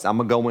different ways. I'm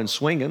gonna go in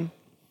swinging,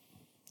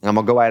 and I'm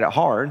gonna go at it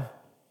hard,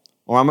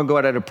 or I'm gonna go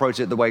at it,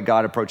 approach it the way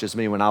God approaches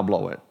me when I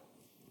blow it.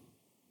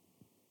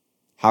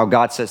 How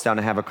God sits down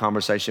to have a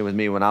conversation with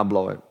me when I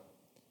blow it.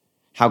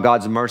 How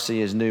God's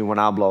mercy is new when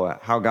I blow it.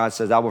 How God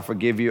says, I will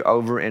forgive you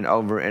over and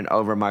over and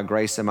over, my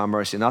grace and my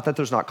mercy. Not that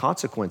there's not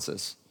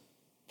consequences.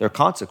 There are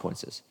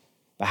consequences.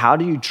 But how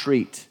do you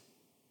treat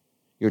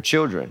your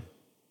children?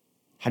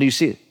 How do you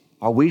see it?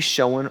 Are we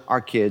showing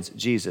our kids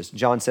Jesus?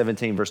 John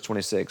 17, verse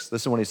 26.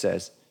 Listen to what he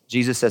says.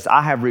 Jesus says,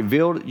 I have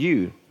revealed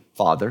you,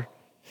 Father.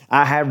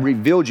 I have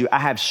revealed you. I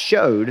have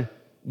showed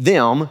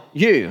them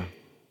you.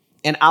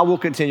 And I will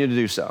continue to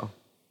do so.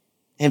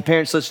 And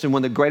parents, listen,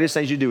 one of the greatest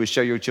things you do is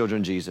show your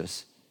children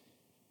Jesus.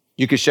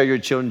 You can show your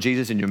children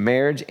Jesus in your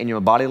marriage, in your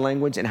body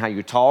language, in how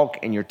you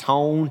talk, in your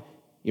tone,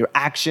 your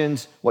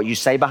actions, what you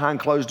say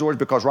behind closed doors,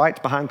 because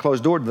right behind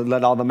closed doors, they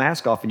let all the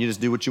mask off and you just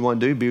do what you want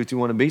to do, be what you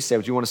want to be, say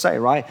what you want to say,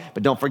 right?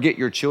 But don't forget,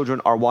 your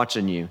children are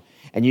watching you.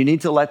 And you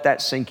need to let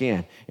that sink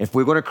in. If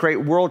we're going to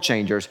create world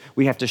changers,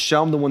 we have to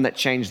show them the one that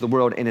changed the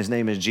world, and his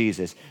name is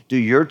Jesus. Do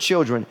your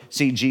children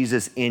see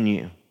Jesus in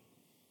you?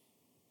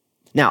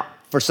 Now,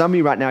 for some of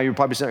you right now, you're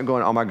probably sitting there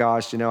going, oh my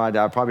gosh,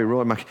 I probably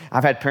ruined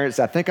I've had parents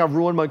say, I think I've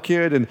ruined my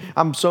kid, and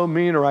I'm so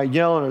mean, or I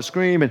yell and I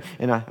scream,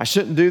 and I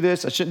shouldn't do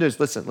this, I shouldn't do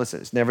this.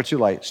 Listen, it's never too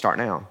late. Start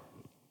now.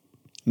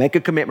 Make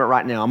a commitment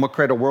right now. I'm gonna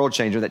create a world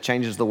changer that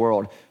changes the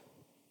world.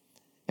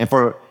 And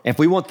if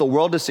we want the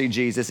world to see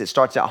Jesus, it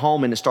starts at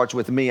home and it starts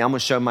with me. I'm gonna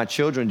show my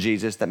children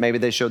Jesus, that maybe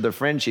they show their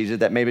friend Jesus,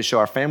 that maybe show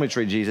our family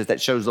tree Jesus, that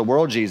shows the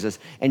world Jesus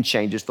and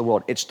changes the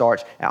world. It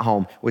starts at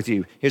home with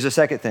you. Here's the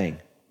second thing.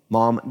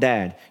 Mom,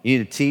 dad, you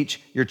need to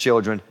teach your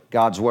children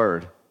God's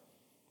word.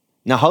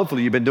 Now,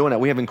 hopefully you've been doing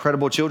that. We have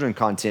incredible children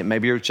content.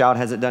 Maybe your child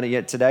hasn't done it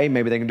yet today.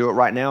 Maybe they can do it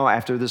right now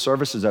after the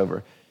service is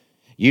over.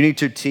 You need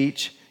to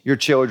teach your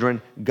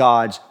children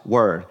God's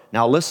word.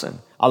 Now listen,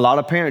 a lot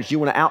of parents, you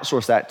want to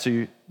outsource that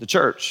to the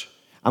church.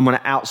 I'm going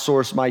to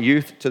outsource my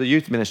youth to the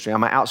youth ministry. I'm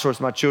going to outsource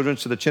my children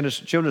to the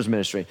children's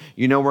ministry.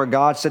 You know where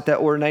God set that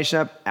ordination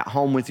up? At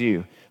home with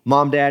you.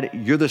 Mom, dad,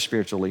 you're the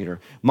spiritual leader.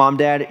 Mom,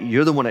 dad,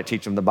 you're the one that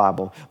teaches them the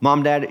Bible.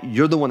 Mom, dad,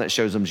 you're the one that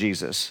shows them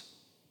Jesus.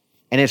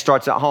 And it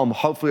starts at home.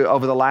 Hopefully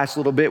over the last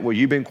little bit where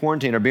you've been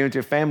quarantined or being with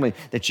your family,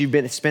 that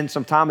you've spent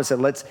some time and said,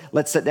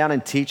 let's sit down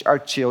and teach our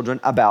children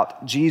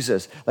about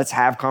Jesus. Let's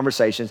have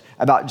conversations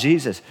about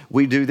Jesus.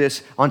 We do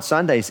this on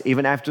Sundays,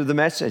 even after the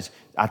message.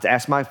 I have to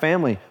ask my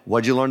family,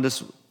 what'd you learn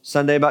this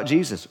Sunday about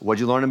Jesus? What'd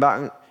you learn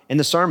about in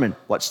the sermon?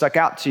 What stuck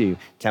out to you?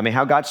 Tell me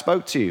how God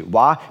spoke to you.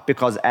 Why?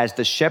 Because as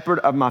the shepherd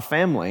of my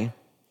family,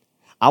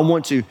 I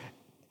want to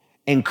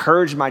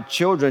encourage my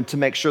children to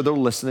make sure they're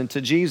listening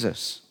to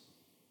Jesus.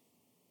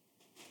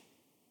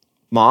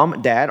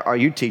 Mom, dad, are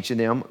you teaching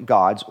them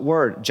God's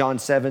word? John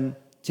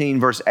 17,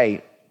 verse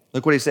 8.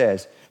 Look what he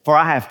says. For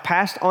I have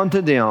passed on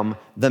to them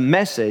the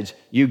message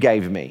you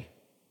gave me.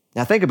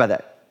 Now think about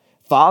that.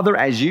 Father,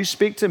 as you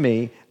speak to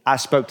me, I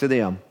spoke to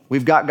them.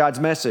 We've got God's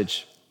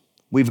message.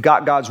 We've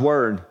got God's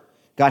word.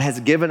 God has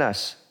given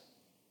us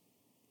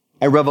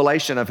a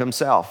revelation of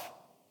himself.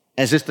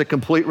 Is this the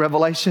complete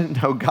revelation?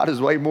 No, God is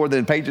way more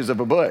than pages of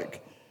a book.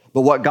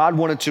 But what God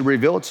wanted to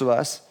reveal to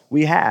us,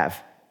 we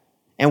have.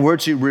 And we're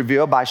to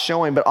reveal by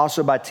showing, but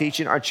also by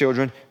teaching our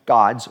children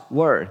God's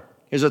word.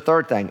 Here's a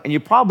third thing, and you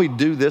probably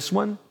do this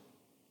one,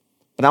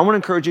 but I want to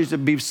encourage you to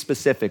be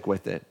specific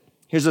with it.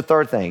 Here's the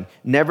third thing.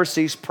 Never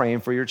cease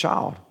praying for your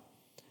child.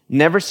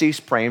 Never cease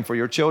praying for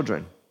your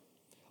children.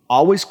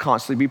 Always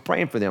constantly be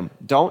praying for them.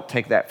 Don't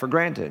take that for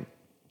granted.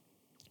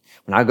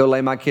 When I go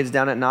lay my kids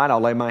down at night, I'll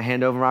lay my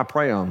hand over and I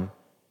pray on them.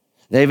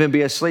 They even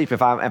be asleep.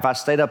 If I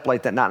stayed up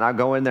late that night and I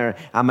go in there,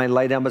 I may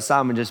lay down beside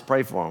them and just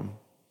pray for them.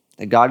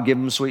 That God give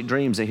them sweet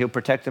dreams, that he'll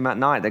protect them at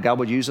night, that God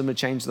would use them to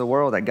change the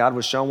world, that God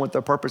would show them what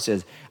their purpose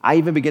is. I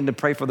even begin to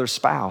pray for their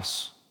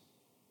spouse.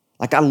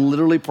 Like I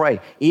literally pray,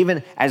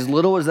 even as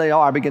little as they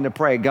are, I begin to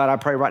pray, God, I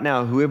pray right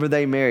now, whoever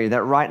they marry,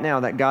 that right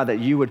now, that God, that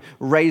you would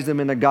raise them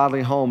in a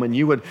godly home and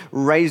you would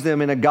raise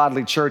them in a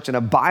godly church and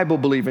a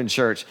Bible-believing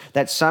church,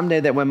 that someday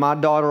that when my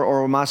daughter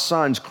or my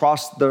sons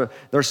cross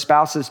their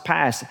spouse's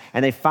path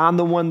and they find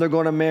the one they're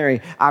going to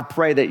marry, I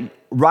pray that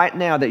right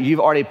now that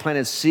you've already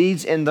planted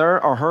seeds in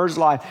their or her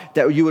life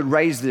that you would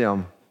raise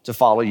them to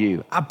follow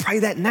you. I pray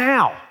that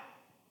now.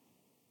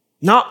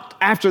 Not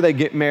after they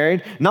get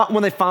married, not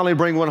when they finally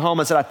bring one home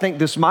and said, I think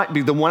this might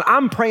be the one.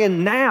 I'm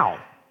praying now.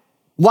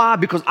 Why?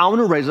 Because I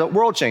want to raise up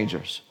world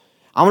changers.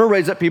 I want to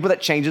raise up people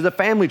that changes the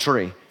family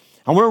tree.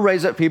 I want to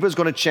raise up people that's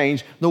going to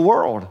change the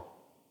world.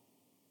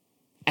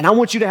 And I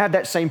want you to have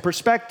that same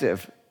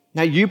perspective.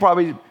 Now, you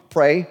probably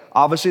pray,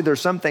 obviously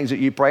there's some things that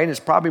you pray, and it's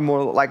probably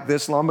more like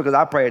this long because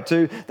I pray it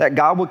too, that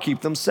God will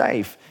keep them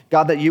safe.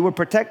 God, that you would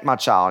protect my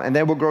child and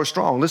they will grow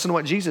strong. Listen to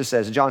what Jesus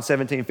says in John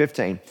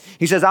 17:15.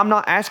 He says, I'm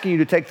not asking you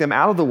to take them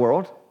out of the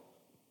world.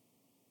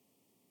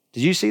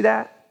 Did you see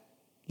that?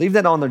 Leave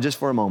that on there just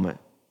for a moment.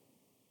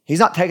 He's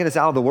not taking us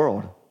out of the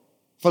world.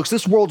 Folks,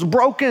 this world's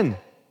broken.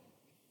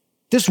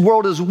 This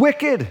world is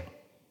wicked.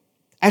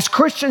 As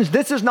Christians,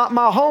 this is not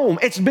my home.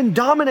 It's been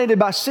dominated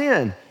by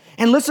sin.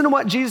 And listen to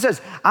what Jesus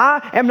says.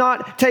 I am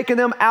not taking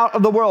them out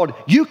of the world.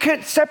 You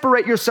can't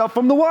separate yourself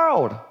from the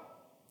world.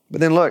 But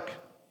then look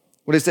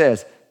what it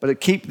says, but to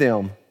keep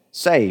them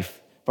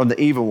safe from the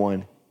evil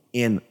one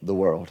in the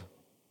world.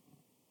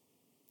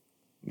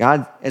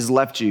 God has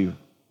left you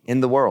in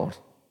the world,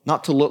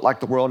 not to look like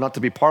the world, not to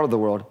be part of the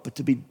world, but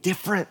to be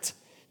different,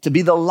 to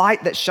be the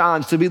light that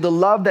shines, to be the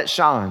love that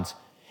shines.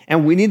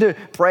 And we need to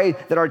pray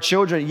that our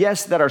children,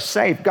 yes, that are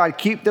safe, God,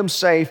 keep them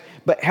safe,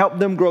 but help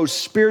them grow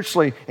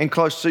spiritually and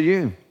close to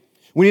you.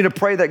 We need to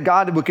pray that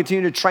God would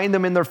continue to train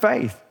them in their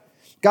faith.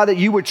 God, that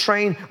you would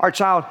train our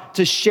child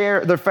to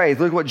share their faith.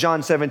 Look what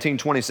John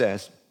 17:20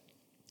 says.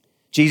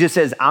 Jesus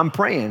says, I'm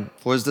praying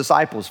for his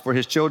disciples, for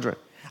his children.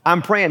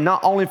 I'm praying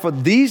not only for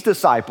these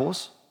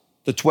disciples,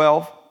 the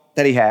 12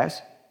 that he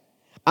has,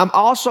 I'm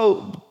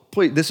also,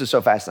 please, this is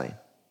so fascinating.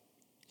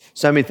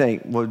 Some may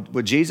think,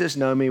 would Jesus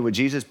know me? Would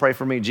Jesus pray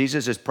for me?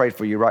 Jesus just prayed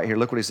for you right here.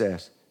 Look what he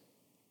says.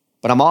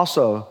 But I'm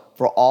also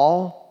for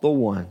all the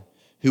one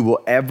who will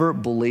ever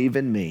believe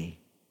in me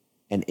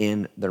and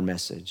in their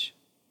message.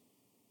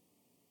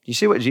 You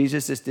see what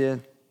Jesus just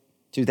did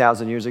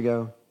 2,000 years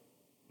ago?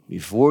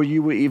 Before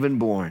you were even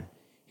born,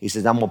 he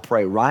says, I'm going to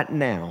pray right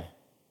now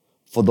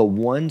for the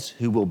ones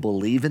who will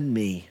believe in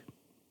me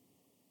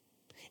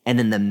and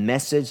in the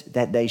message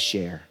that they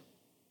share.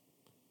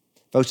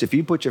 Folks, if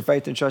you put your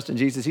faith and trust in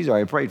Jesus, he's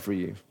already prayed for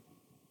you.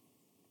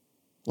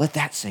 Let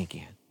that sink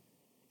in.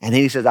 And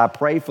then he says, I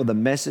pray for the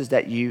message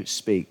that you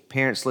speak.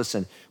 Parents,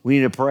 listen, we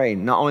need to pray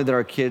not only that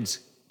our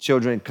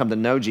children come to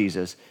know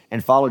Jesus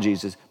and follow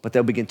Jesus, but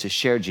they'll begin to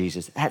share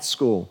Jesus at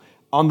school,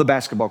 on the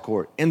basketball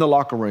court, in the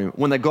locker room,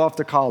 when they go off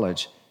to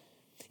college.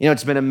 You know,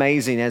 it's been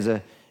amazing as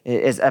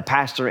a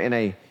pastor in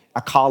a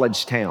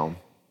college town.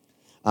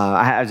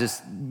 I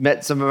just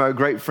met some of our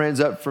great friends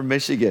up from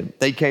Michigan.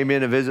 They came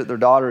in to visit their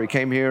daughter who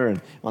came here and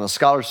on a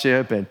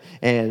scholarship,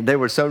 and they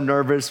were so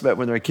nervous, but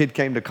when their kid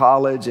came to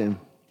college and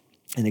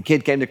the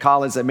kid came to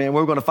college and said, man,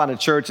 we're going to find a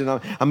church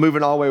and I'm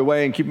moving all the way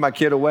away and keeping my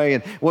kid away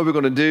and what are we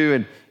going to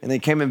do? And they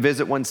came and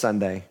visit one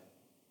Sunday.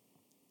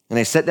 And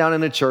they sat down in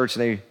the church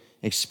and they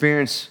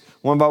experienced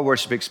one of our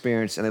worship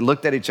experience and they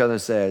looked at each other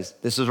and says,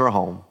 this is our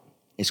home.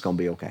 It's going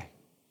to be okay.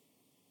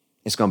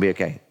 It's going to be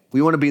okay.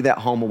 We want to be that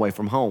home away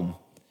from home.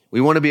 We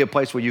want to be a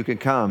place where you can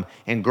come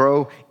and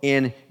grow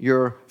in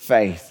your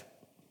faith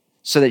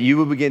so that you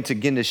will begin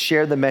to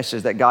share the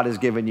message that God has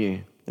given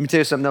you. Let me tell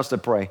you something else to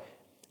pray.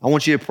 I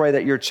want you to pray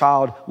that your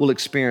child will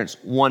experience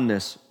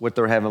oneness with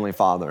their Heavenly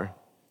Father,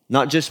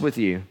 not just with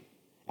you.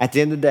 At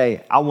the end of the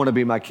day, I want to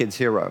be my kid's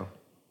hero,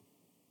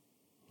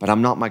 but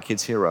I'm not my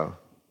kid's hero.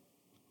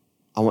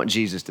 I want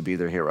Jesus to be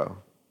their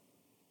hero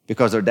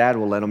because their dad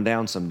will let them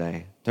down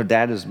someday. Their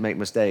dad does make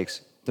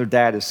mistakes. Their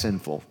dad is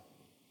sinful,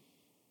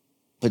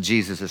 but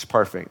Jesus is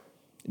perfect.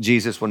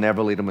 Jesus will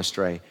never lead them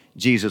astray.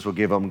 Jesus will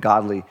give them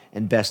godly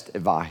and best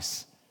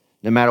advice.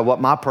 No matter what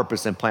my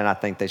purpose and plan I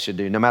think they should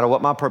do, no matter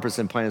what my purpose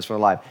and plan is for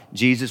life,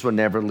 Jesus will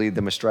never lead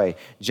them astray.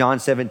 John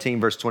 17,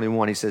 verse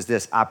 21, he says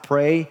this, I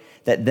pray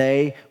that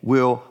they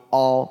will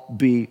all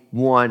be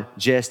one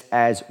just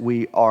as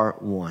we are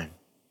one.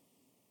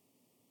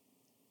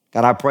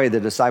 God, I pray the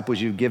disciples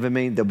you've given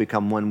me, they'll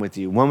become one with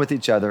you, one with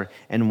each other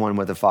and one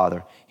with the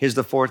Father. Here's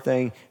the fourth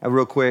thing,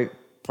 real quick.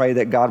 Pray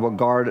that God will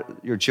guard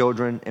your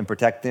children and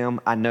protect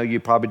them. I know you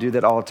probably do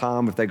that all the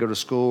time if they go to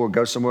school or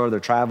go somewhere or they're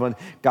traveling.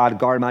 God,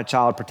 guard my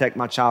child, protect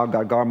my child.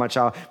 God, guard my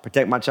child,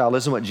 protect my child.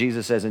 Listen to what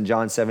Jesus says in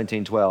John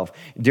 17:12.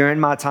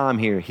 During my time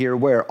here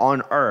where?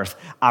 On earth,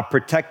 I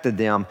protected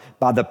them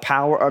by the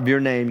power of your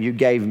name you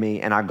gave me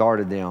and I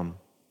guarded them.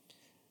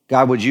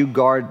 God, would you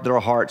guard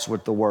their hearts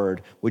with the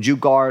word? Would you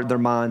guard their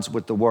minds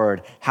with the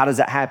word? How does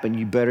that happen?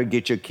 You better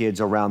get your kids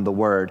around the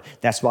word.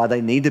 That's why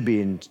they need to be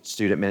in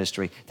student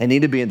ministry. They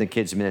need to be in the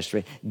kids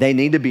ministry. They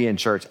need to be in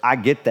church. I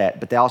get that,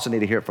 but they also need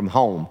to hear it from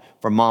home,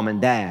 from mom and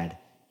dad.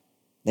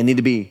 They need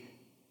to be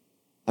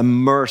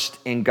immersed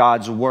in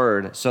God's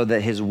word so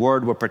that his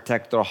word will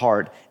protect their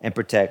heart and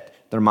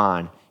protect their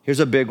mind. Here's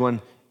a big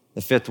one,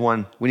 the fifth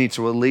one. We need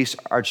to release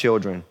our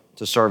children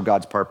to serve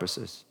God's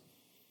purposes.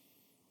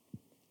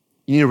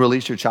 You need to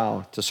release your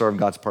child to serve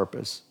God's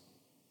purpose.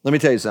 Let me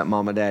tell you something,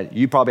 Mom and Dad.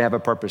 You probably have a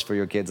purpose for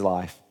your kid's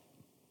life.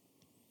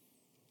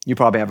 You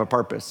probably have a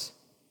purpose,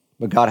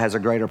 but God has a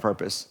greater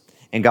purpose,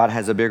 and God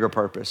has a bigger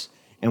purpose.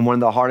 And one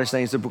of the hardest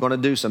things that we're going to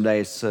do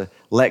someday is to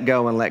let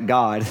go and let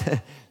God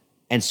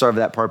and serve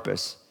that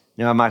purpose.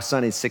 You know, my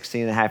son is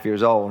 16 and a half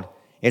years old.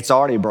 It's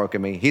already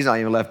broken me. He's not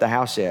even left the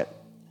house yet.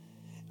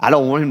 I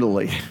don't want him to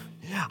leave.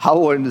 I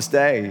want him to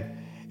stay.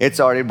 It's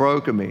already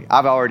broken me.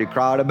 I've already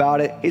cried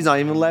about it. He's not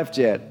even left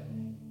yet.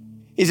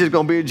 He's just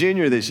going to be a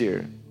junior this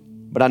year.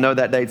 But I know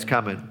that date's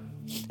coming.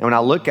 And when I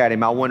look at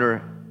him, I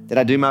wonder, did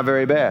I do my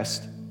very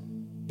best?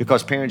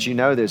 Because parents, you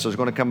know this, there's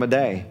going to come a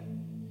day.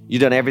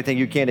 You've done everything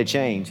you can to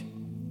change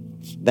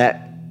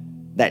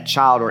that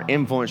child or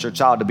influence your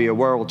child to be a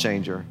world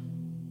changer.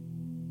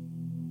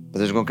 But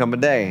there's going to come a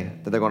day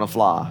that they're going to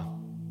fly.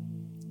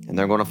 And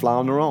they're going to fly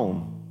on their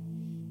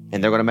own.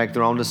 And they're going to make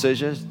their own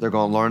decisions. They're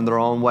going to learn their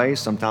own way,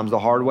 sometimes the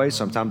hard way,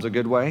 sometimes a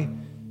good way.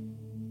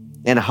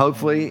 And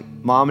hopefully,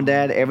 Mom and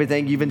Dad,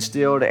 everything you've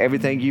instilled,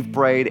 everything you've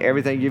prayed,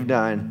 everything you've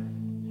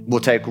done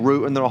will take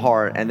root in their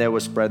heart, and they will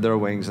spread their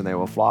wings and they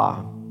will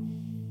fly.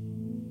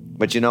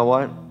 But you know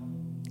what?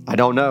 I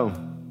don't know.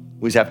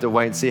 We just have to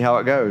wait and see how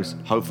it goes.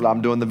 Hopefully,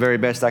 I'm doing the very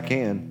best I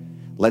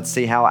can. Let's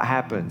see how it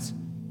happens.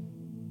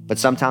 But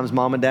sometimes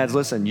Mom and Dads,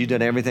 listen, you've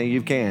done everything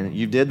you can.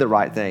 You did the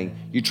right thing.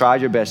 You tried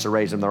your best to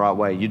raise them the right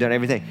way. You've done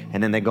everything.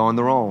 And then they go on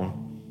their own.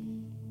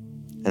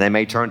 And they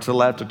may turn to the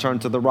left or turn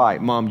to the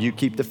right. Mom, you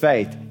keep the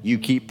faith. You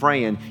keep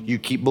praying. You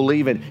keep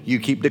believing. You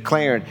keep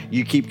declaring.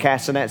 You keep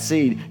casting that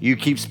seed. You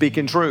keep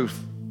speaking truth.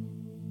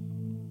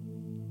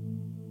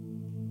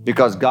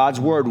 Because God's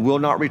word will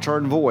not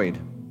return void.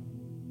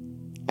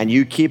 And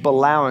you keep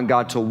allowing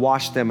God to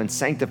wash them and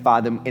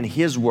sanctify them in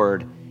his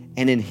word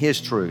and in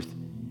his truth,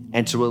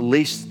 and to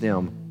release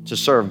them to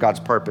serve God's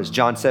purpose.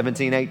 John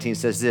 17:18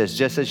 says this,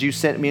 just as you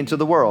sent me into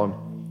the world,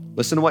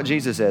 listen to what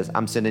Jesus says,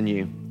 I'm sending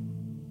you.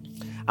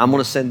 I'm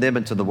going to send them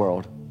into the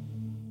world.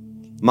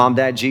 Mom,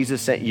 Dad,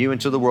 Jesus sent you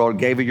into the world,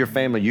 gave you your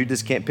family. You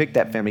just can't pick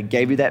that family.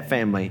 Gave you that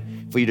family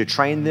for you to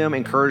train them,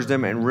 encourage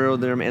them, and rear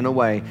them in a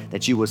way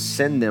that you will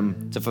send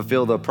them to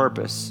fulfill their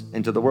purpose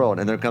into the world.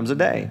 And there comes a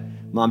day,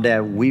 Mom,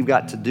 Dad, we've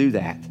got to do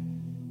that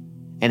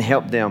and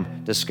help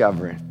them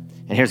discover it.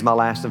 And here's my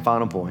last and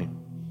final point.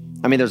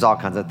 I mean, there's all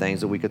kinds of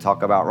things that we could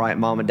talk about, right?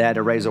 Mom and Dad,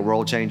 to raise a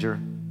world changer,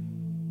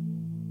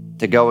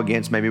 to go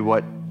against maybe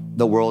what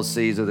the world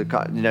sees, or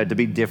to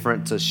be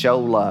different, to show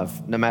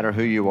love no matter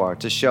who you are,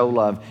 to show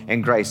love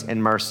and grace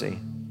and mercy.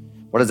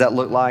 What does that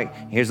look like?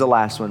 Here's the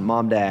last one.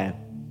 Mom, Dad,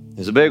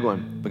 here's a big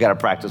one. We got to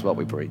practice what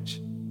we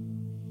preach.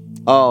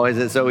 Oh, is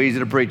it so easy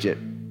to preach it?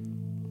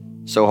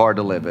 So hard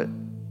to live it.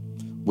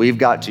 We've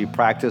got to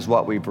practice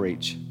what we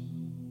preach.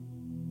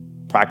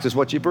 Practice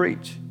what you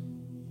preach.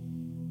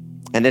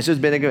 And this has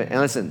been a good, and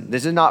listen,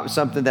 this is not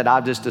something that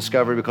I just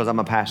discovered because I'm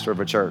a pastor of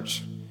a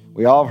church.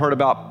 We all heard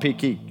about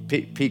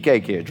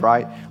PK kids,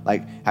 right?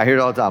 Like, I hear it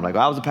all the time. Like,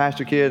 I was a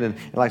pastor kid, and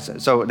like,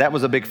 so that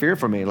was a big fear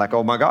for me. Like,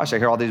 oh my gosh, I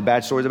hear all these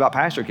bad stories about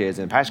pastor kids,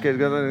 and pastor kids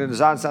going to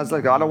design. Sounds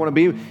like I don't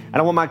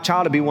want my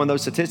child to be one of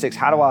those statistics.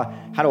 How do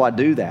I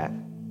do that?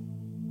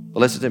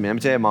 Well, listen to me. Let me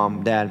tell you,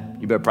 Mom, Dad,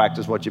 you better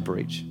practice what you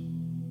preach.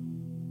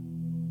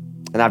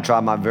 And I've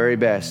tried my very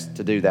best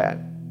to do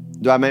that.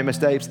 Do I make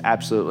mistakes?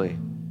 Absolutely.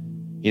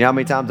 You know how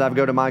many times I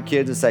go to my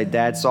kids and say,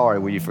 Dad, sorry,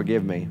 will you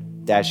forgive me?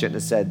 Dad shouldn't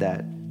have said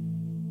that.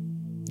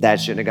 Dad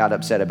shouldn't have got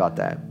upset about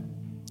that.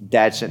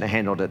 Dad shouldn't have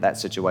handled that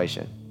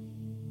situation.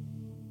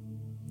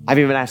 I've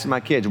even asked my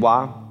kids,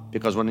 why?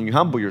 Because when you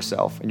humble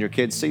yourself and your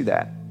kids see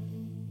that,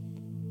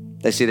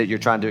 they see that you're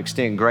trying to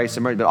extend grace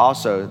and mercy, but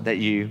also that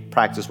you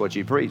practice what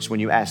you preach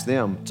when you ask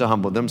them to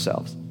humble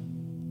themselves.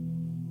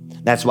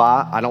 That's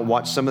why I don't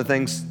watch some of the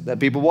things that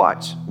people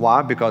watch.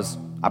 Why? Because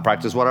I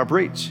practice what I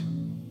preach.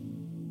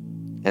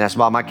 And that's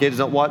why my kids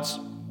don't watch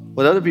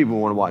what other people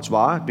want to watch.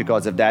 Why?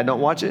 Because if Dad don't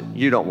watch it,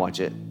 you don't watch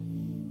it.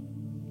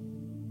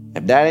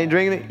 If Dad ain't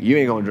drinking it, you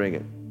ain't gonna drink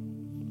it.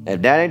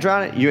 If Dad ain't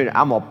trying it,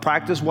 I'm gonna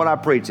practice what I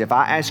preach. If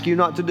I ask you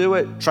not to do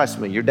it, trust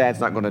me, your dad's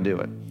not gonna do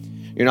it.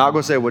 You're not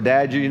gonna say, well,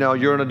 Dad,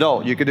 you're an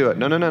adult, you can do it.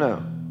 No.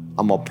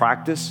 I'm gonna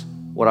practice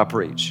what I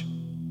preach.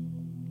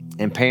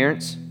 And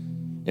parents,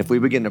 if we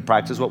begin to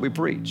practice what we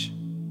preach,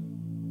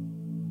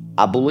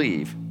 I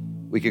believe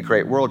we can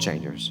create world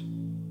changers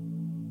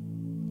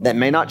that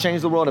may not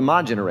change the world in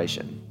my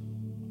generation,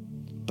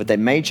 but they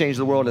may change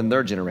the world in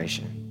their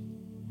generation.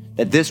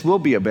 That this will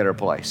be a better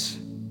place.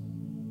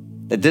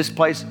 That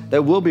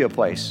there will be a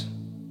place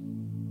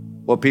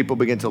where people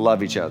begin to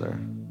love each other,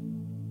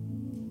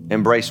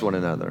 embrace one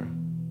another,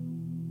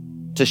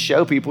 to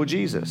show people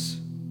Jesus.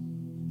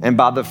 And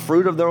by the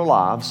fruit of their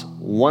lives,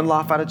 one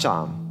life at a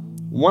time,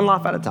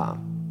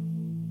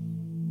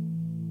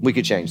 we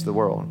could change the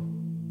world.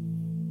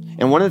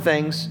 And one of the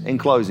things in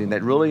closing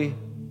that really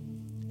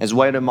has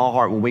weighed in my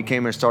heart when we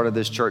came and started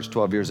this church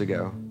 12 years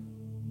ago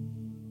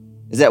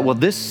is that will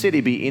this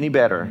city be any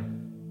better?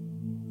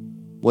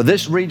 Will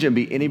this region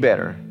be any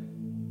better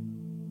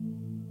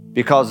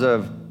because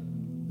of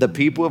the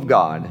people of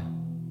God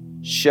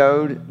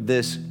showed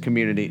this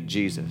community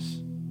Jesus?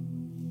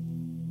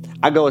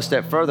 I go a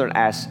step further and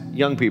ask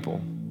young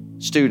people,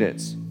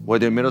 students, whether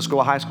they're middle school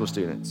or high school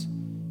students,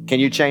 can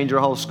you change your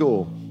whole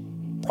school?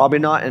 Probably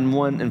not in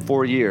 1 and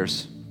 4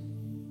 years,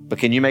 but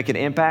can you make an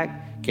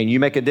impact? Can you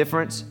make a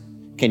difference?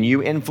 Can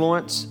you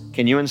influence?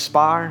 Can you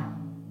inspire?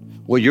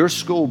 Will your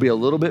school be a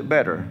little bit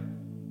better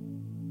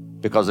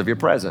because of your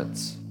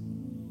presence,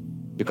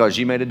 because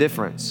you made a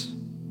difference?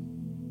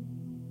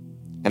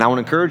 And I want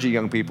to encourage you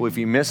young people, if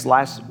you missed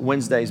last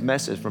Wednesday's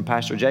message from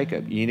Pastor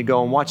Jacob, you need to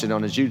go and watch it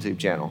on his YouTube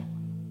channel,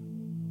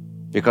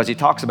 because he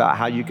talks about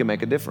how you can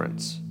make a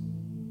difference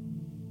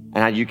and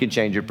how you can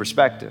change your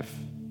perspective.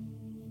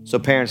 So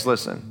parents,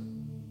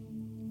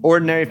 listen.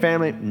 Ordinary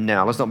family?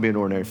 No, let's not be an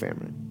ordinary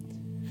family.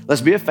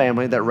 Let's be a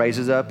family that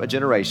raises up a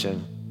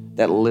generation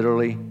that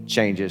literally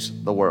changes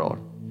the world.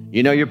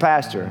 You know your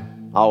pastor,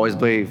 I always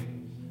believe,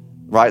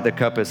 right, the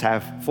cup is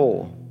half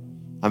full.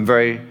 I'm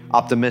very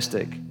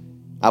optimistic.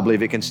 I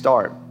believe it can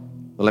start.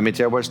 But let me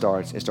tell you where it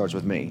starts. It starts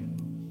with me.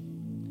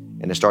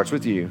 And it starts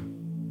with you.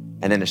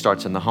 And then it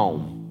starts in the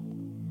home.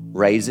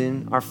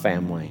 Raising our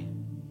family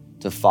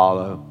to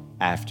follow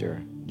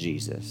after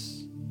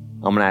Jesus.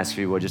 I'm going to ask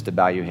you just to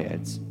bow your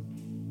heads.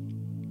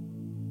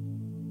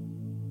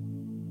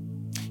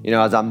 You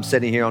know, as I'm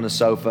sitting here on the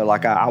sofa,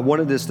 like I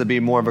wanted this to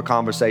be more of a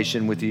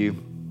conversation with you.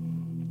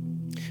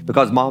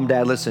 Because mom,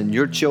 dad, listen,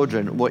 your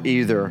children will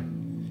either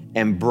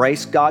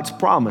embrace God's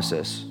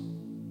promises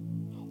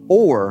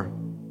or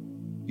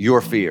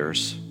your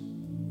fears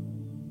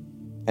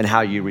and how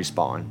you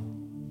respond.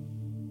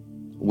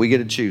 We get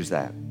to choose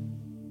that.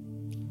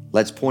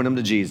 Let's point them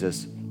to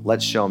Jesus.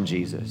 Let's show them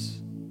Jesus.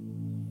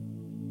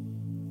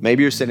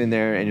 Maybe you're sitting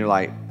there and you're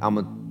like,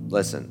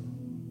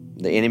 listen,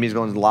 the enemy's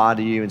going to lie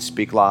to you and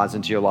speak lies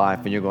into your life,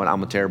 and you're going,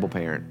 I'm a terrible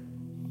parent.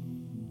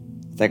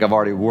 I think I've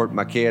already worked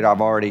my kid. I've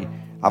already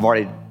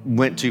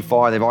went too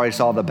far. They've already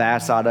saw the bad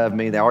side of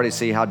me. They already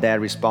see how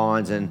dad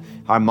responds and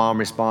how mom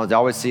responds. They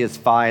always see us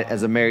fight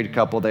as a married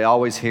couple. They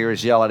always hear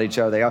us yell at each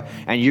other.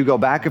 And you go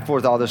back and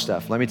forth all this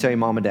stuff. Let me tell you,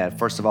 mom and dad,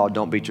 first of all,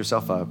 don't beat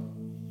yourself up.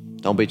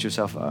 Don't beat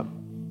yourself up.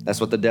 That's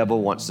what the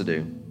devil wants to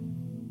do.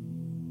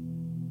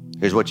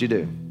 Here's what you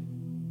do.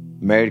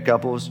 Married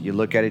couples, you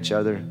look at each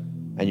other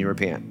and you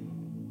repent.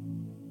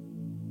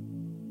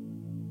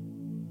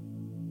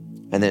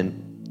 And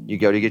then you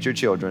go to get your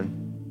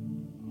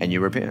children and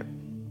you repent.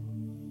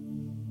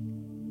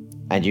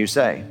 And you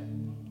say,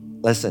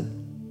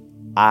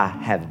 listen, I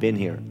have been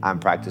here. I'm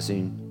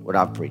practicing what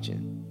I'm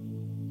preaching.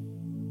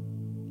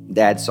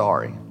 Dad,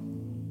 sorry.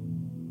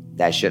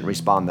 Dad shouldn't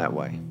respond that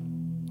way.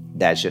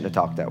 Dad shouldn't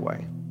have talked that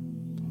way.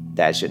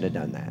 Dad shouldn't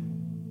have done that.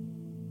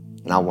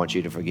 And I want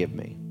you to forgive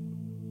me.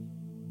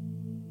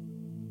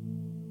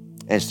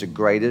 And it's the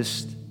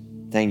greatest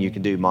thing you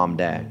can do, mom,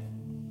 dad.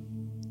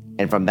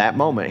 And from that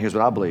moment, here's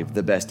what I believe,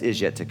 the best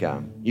is yet to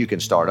come. You can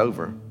start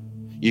over.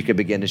 You can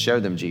begin to show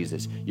them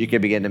Jesus. You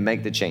can begin to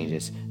make the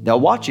changes. They'll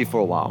watch you for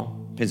a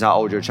while. Depends how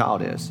old your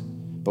child is.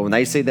 But when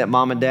they see that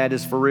mom and dad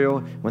is for real,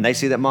 when they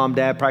see that mom and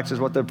dad practice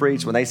what they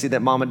preach, when they see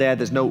that mom and dad,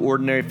 there's no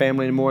ordinary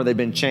family anymore, they've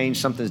been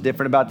changed, something's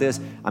different about this,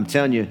 I'm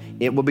telling you,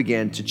 it will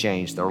begin to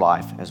change their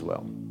life as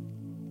well.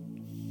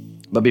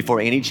 But before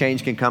any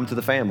change can come to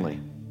the family,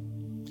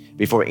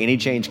 before any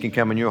change can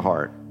come in your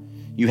heart,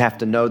 you have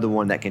to know the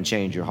one that can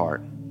change your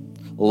heart.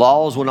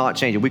 Laws will not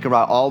change it. We can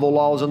write all the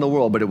laws in the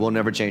world, but it will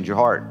never change your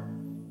heart.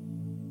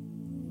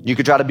 You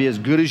can try to be as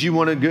good as you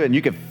want to good, and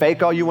you can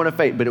fake all you want to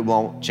fake, but it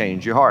won't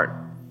change your heart.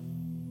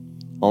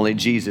 Only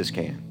Jesus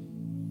can.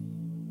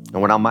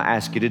 And what I'm going to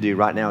ask you to do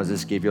right now is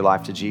just give your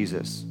life to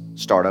Jesus.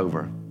 Start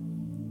over.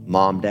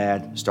 Mom,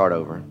 dad, start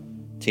over.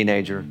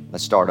 Teenager,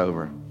 let's start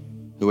over.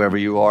 Whoever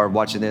you are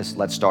watching this,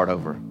 let's start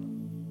over.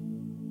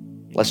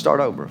 Let's start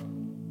over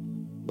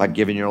by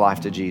giving your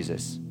life to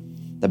Jesus.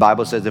 The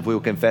Bible says if we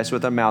will confess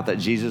with our mouth that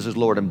Jesus is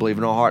Lord and believe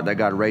in our heart that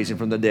God raised him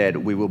from the dead,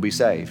 we will be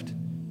saved.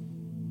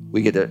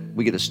 We get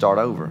to start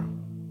over.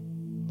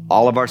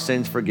 All of our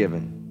sins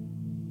forgiven.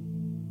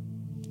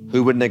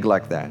 Who would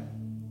neglect that?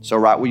 So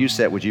right where you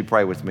sit, would you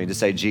pray with me to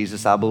say,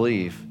 Jesus, I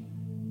believe.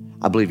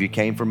 I believe you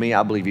came for me.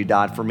 I believe you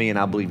died for me. And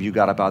I believe you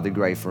got up out of the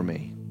grave for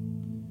me.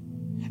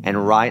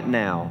 And right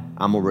now,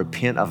 I'm going to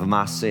repent of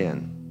my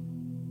sin.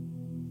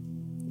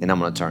 And I'm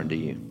going to turn to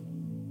you.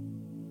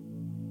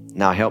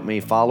 Now help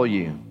me follow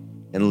you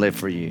and live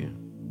for you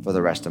for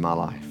the rest of my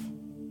life.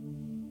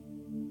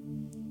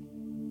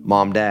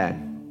 Mom,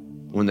 dad,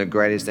 one of the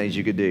greatest things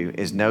you could do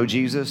is know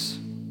Jesus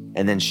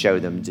and then show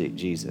them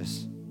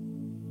Jesus.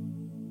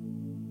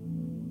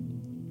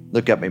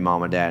 Look at me,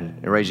 mom and dad,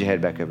 and raise your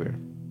head back up here.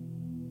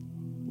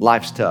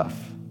 Life's tough.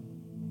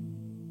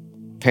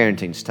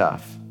 Parenting's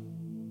tough.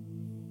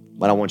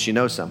 But I want you to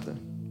know something.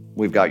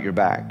 We've got your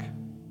back.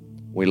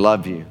 We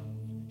love you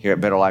here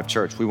at Better Life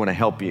Church. We want to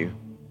help you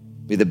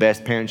be the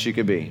best parents you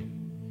could be.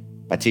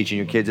 by teaching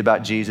your kids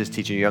about Jesus,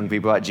 teaching your young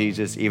people about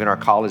Jesus, even our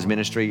college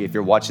ministry. If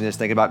you're watching this,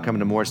 think about coming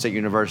to Moore State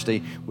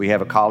University. We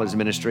have a college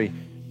ministry.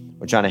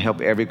 We're trying to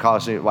help every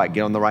college student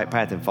get on the right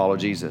path and follow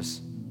Jesus.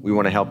 We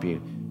want to help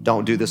you.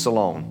 Don't do this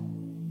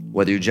alone.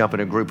 Whether you jump in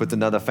a group with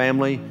another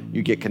family,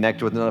 you get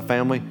connected with another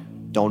family,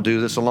 don't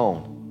do this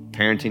alone.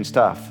 Parenting's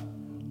tough.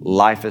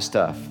 Life is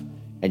tough.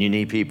 And you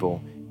need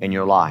people in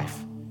your life.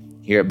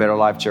 Here at Better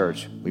Life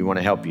Church, we want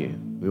to help you.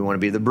 We want to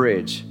be the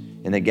bridge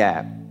and the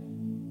gap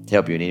to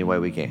help you in any way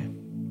we can.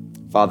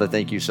 Father,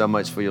 thank you so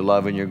much for your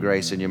love and your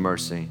grace and your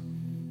mercy.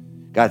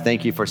 God,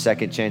 thank you for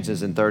second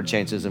chances and third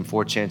chances and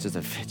fourth chances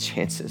and fifth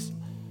chances.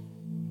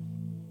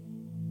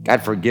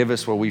 God, forgive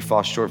us where we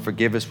fall short.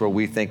 Forgive us where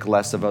we think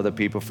less of other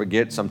people.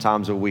 Forget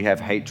sometimes where we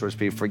have hate towards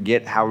people.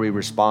 Forget how we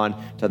respond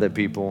to other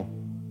people,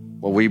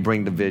 where we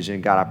bring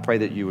division. God, I pray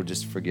that you would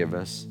just forgive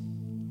us.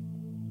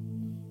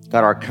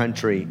 God, our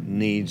country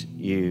needs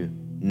you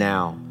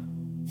now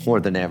more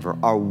than ever.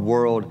 Our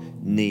world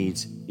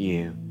needs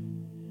you.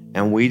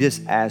 And we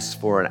just ask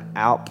for an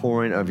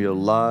outpouring of your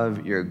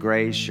love, your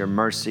grace, your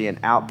mercy, an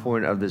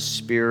outpouring of the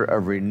spirit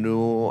of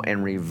renewal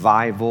and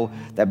revival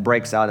that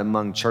breaks out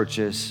among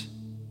churches,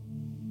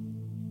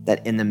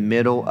 that in the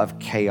middle of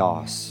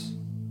chaos,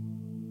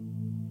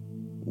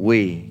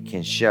 we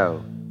can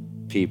show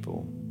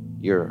people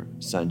your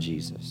son,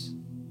 Jesus.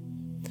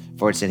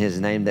 For it's in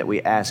his name that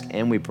we ask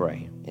and we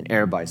pray. And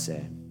everybody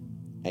said,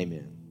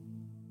 amen.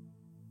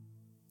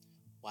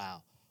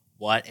 Wow.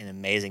 What an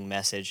amazing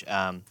message.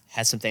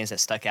 Had some things that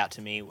stuck out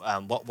to me.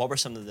 What were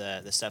some of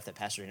the stuff that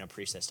Pastor Reno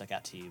preached that stuck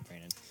out to you,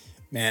 Brandon?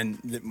 Man,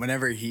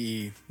 whenever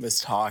he was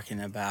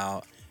talking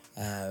about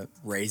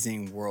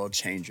raising world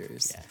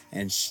changers, Yeah.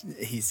 and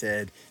he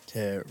said,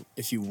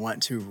 if you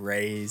want to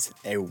raise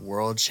a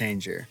world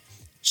changer,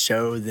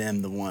 show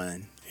them the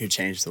one who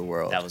changed the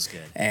world. That was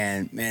good.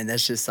 And man,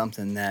 that's just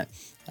something that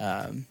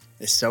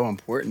is so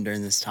important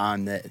during this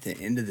time, that at the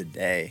end of the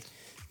day,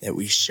 that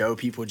we show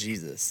people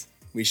Jesus.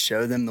 We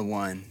show them the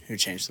one who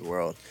changed the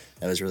world.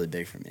 That was really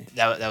big for me.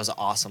 That was an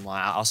awesome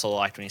line. I also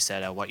liked when he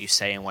said, what you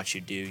say and what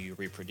you do, you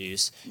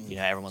reproduce. You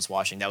know, everyone's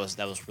watching. That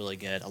was really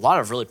good. A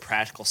lot of really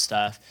practical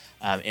stuff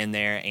in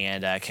there,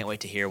 and I can't wait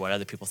to hear what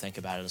other people think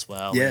about it as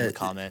well in the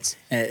comments.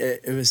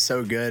 It was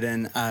so good,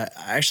 and I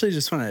actually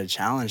just wanted to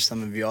challenge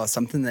some of y'all.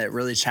 Something that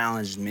really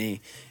challenged me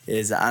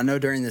is I know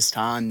during this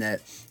time that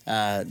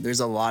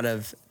there's a lot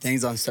of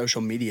things on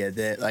social media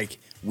that like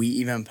we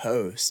even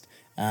post,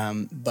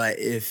 but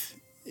if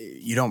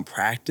you don't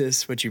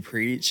practice what you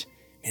preach,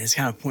 and it's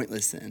kind of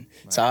pointless then.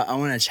 Right. So I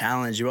want to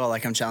challenge you all,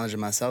 like I'm challenging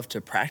myself,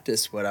 to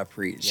practice what I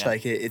preach. Yeah.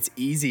 Like it's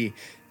easy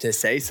to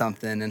say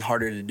something and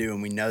harder to do,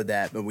 and we know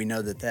that, but we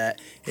know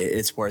that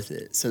it's worth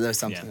it. So there's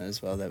something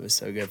as well that was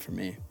so good for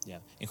me. Yeah,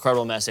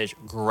 incredible message.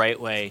 Great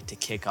way to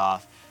kick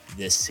off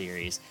this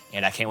series,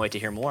 and I can't wait to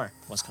hear more.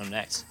 What's coming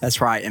next?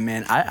 That's right, and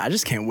man, I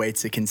just can't wait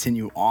to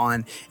continue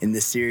on in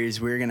this series.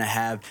 We're gonna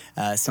have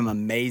some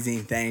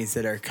amazing things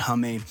that are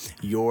coming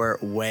your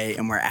way,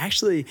 and we're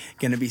actually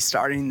gonna be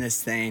starting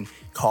this thing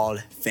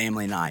called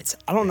Family Nights.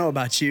 I don't know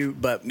about you,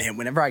 but man,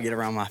 whenever I get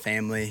around my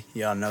family,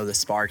 y'all know the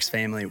Sparks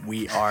family,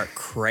 we are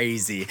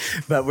crazy.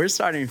 But we're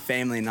starting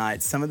Family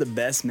Nights. Some of the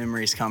best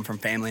memories come from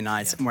Family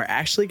Nights, and we're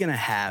actually gonna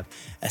have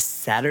a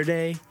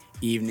Saturday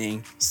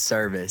evening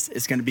service.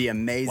 It's going to be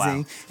amazing.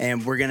 Wow.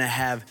 And we're going to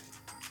have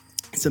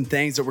some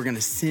things that we're going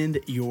to send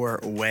your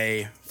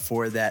way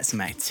for that,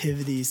 some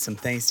activities, some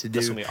things to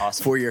do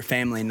for your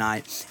family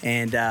night.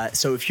 And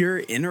so if you're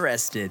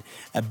interested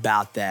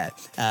about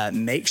that,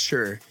 make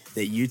sure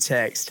that you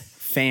text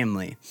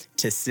family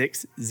to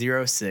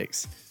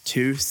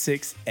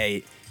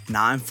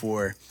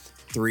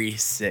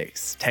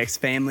 606-268-9436.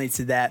 Text family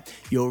to that.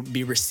 You'll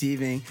be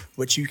receiving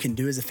what you can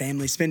do as a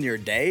family. Spend your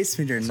day,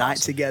 spend your night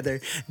together,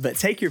 but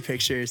take your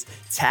pictures,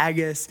 tag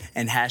us,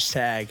 and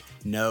hashtag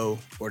No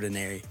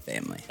Ordinary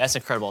Family. That's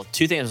incredible.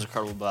 Two things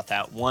incredible about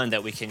that. One,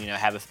 that we can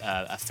have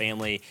a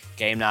family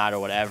game night or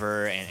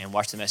whatever and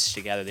watch the message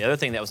together. The other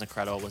thing that was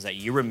incredible was that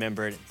you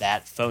remembered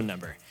that phone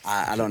number.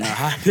 I don't know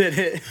how I did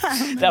it.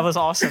 That was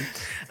awesome.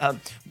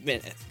 Man,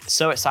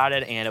 so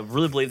excited, and I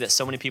really believe that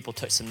so many people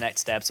took some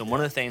next steps. And one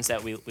of the things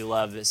that we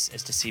love is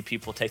to see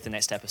people take the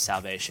next step of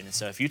salvation. And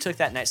so if you took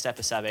that next step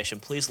of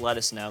salvation, please let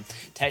us know.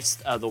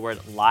 Text the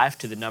word life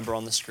to the number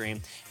on the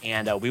screen.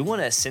 And we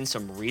want to send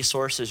some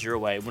resources your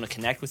way. We want to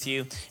connect with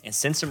you and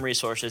send some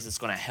resources that's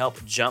going to help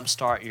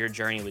jumpstart your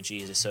journey with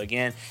Jesus. So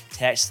again,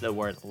 text the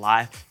word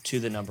life to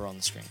the number on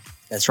the screen.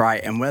 That's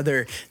right. And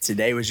whether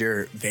today was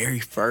your very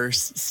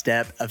first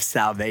step of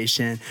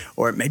salvation,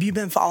 or maybe you've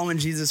been following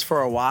Jesus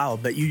for a while,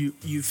 but you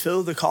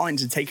feel the calling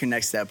to take your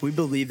next step, we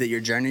believe that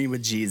your journey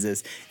with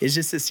Jesus is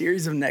just a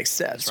series of next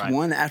steps, right,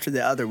 one after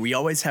the other. We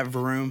always have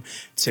room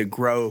to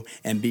grow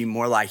and be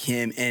more like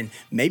him. And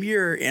maybe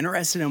you're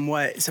interested in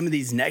what some of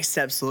these next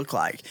steps look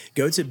like.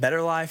 Go to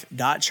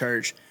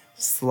betterlife.church/next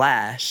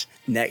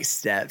next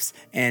steps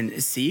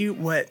and see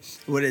what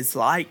it's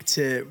like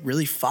to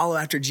really follow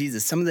after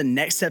Jesus. Some of the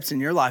next steps in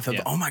your life of,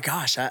 oh my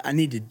gosh, I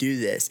need to do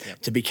this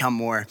to become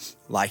more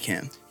like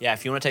him. Yeah,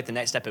 if you want to take the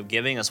next step of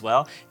giving as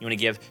well, you want to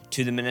give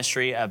to the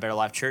ministry of Better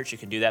Life Church, you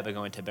can do that by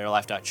going to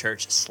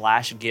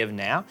betterlife.church/give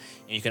now.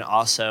 And you can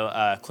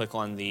also click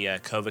on the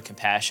COVID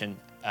Compassion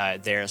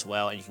there as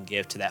well, and you can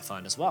give to that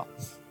fund as well.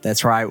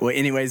 That's right. Well,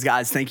 anyways,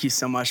 guys, thank you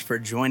so much for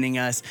joining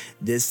us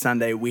this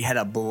Sunday. We had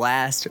a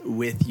blast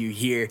with you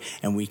here,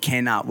 and we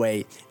cannot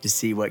wait to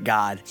see what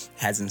God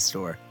has in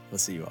store. We'll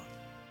see you all.